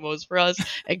little promos for us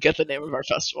and get the name of our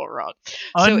festival wrong.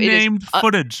 Unnamed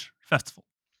Footage Festival.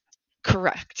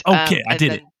 Correct. Okay, I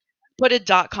did it. Put a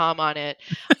 .com on it.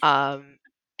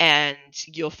 And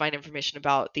you'll find information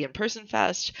about the in-person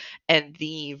fest and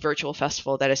the virtual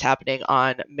festival that is happening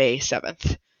on May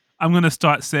 7th. I'm going to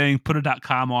start saying put a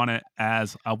 .com on it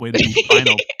as a way to be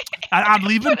final. I'm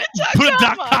leaving. Put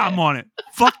a .com on it.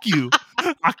 Fuck you.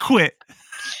 I quit.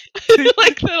 I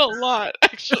like that a lot,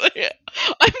 actually.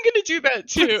 I'm going to do that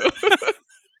too.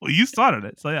 Well, you started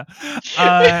it, so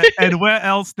yeah. And where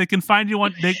else they can find you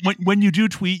on? When you do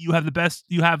tweet, you have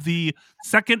the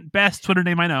second best Twitter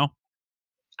name I know.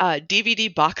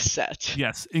 DVD box set.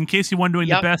 Yes. In case you're wondering,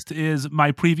 the best is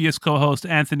my previous co-host,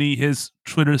 Anthony. His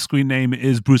Twitter screen name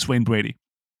is Bruce Wayne Brady.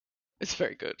 It's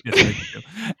very good. Yes, very good.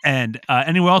 And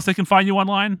anywhere else they can find you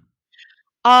online?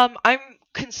 I'm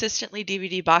consistently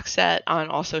DVD box set on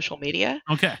all social media.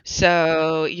 Okay.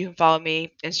 So you can follow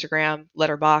me, Instagram,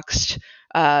 Letterboxd,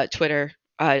 Twitter.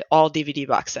 all DVD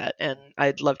box set, and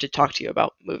I'd love to talk to you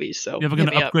about movies. So You ever hit going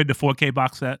to me up. upgrade to 4K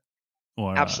box set?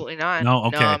 Or Absolutely not. no?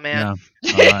 Okay. No, man.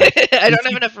 Yeah. All right. I don't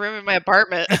have enough room in my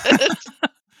apartment.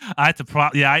 I had to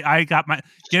I got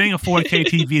getting a 4K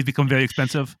TV has become very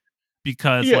expensive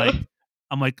because Yeah.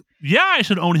 I'm like, yeah, I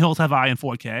should own Hills Have I in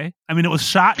 4K. I mean, it was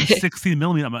shot in 16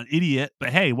 millimeter. I'm an idiot, but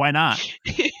hey, why not?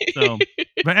 So,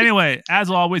 but anyway, as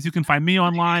always, you can find me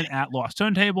online at Lost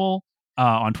Turntable,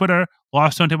 on Twitter,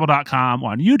 lostturntable.com,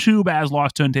 on YouTube as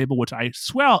Lost Turntable, which I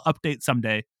swear I'll update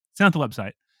someday. It's on the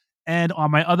website. And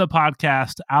on my other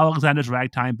podcast, Alexander's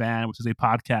Ragtime Band, which is a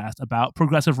podcast about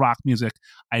progressive rock music.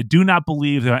 I do not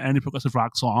believe there are any progressive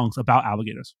rock songs about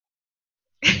alligators.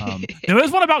 There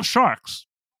is one about sharks.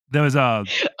 There was a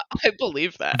I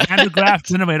believe that. Van der Graaf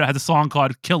Generator has a song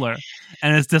called Killer,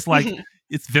 and it's just like,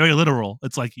 it's very literal.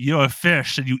 It's like, you're a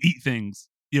fish and you eat things.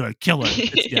 You're a killer.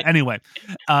 Anyway,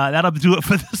 that'll do it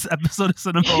for this episode of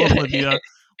Cinema Olivia.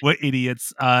 We're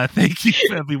idiots. Thank you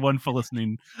everyone for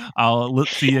listening. I'll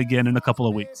see you again in a couple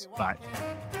of weeks. Bye.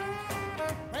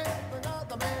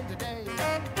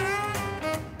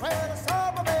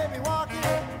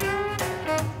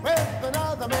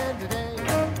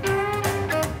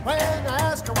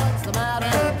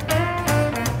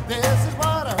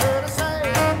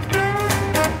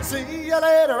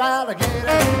 Alligator,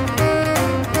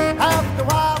 after a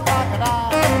while,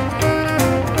 crocodile.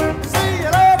 See you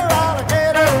later,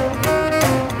 alligator.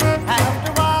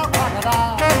 After a while,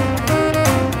 crocodile.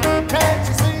 Can't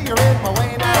you see you're in my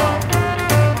way now?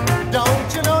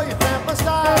 Don't you know you tramp my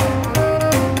style?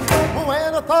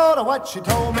 When I thought of what she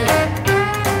told me,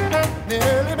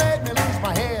 nearly made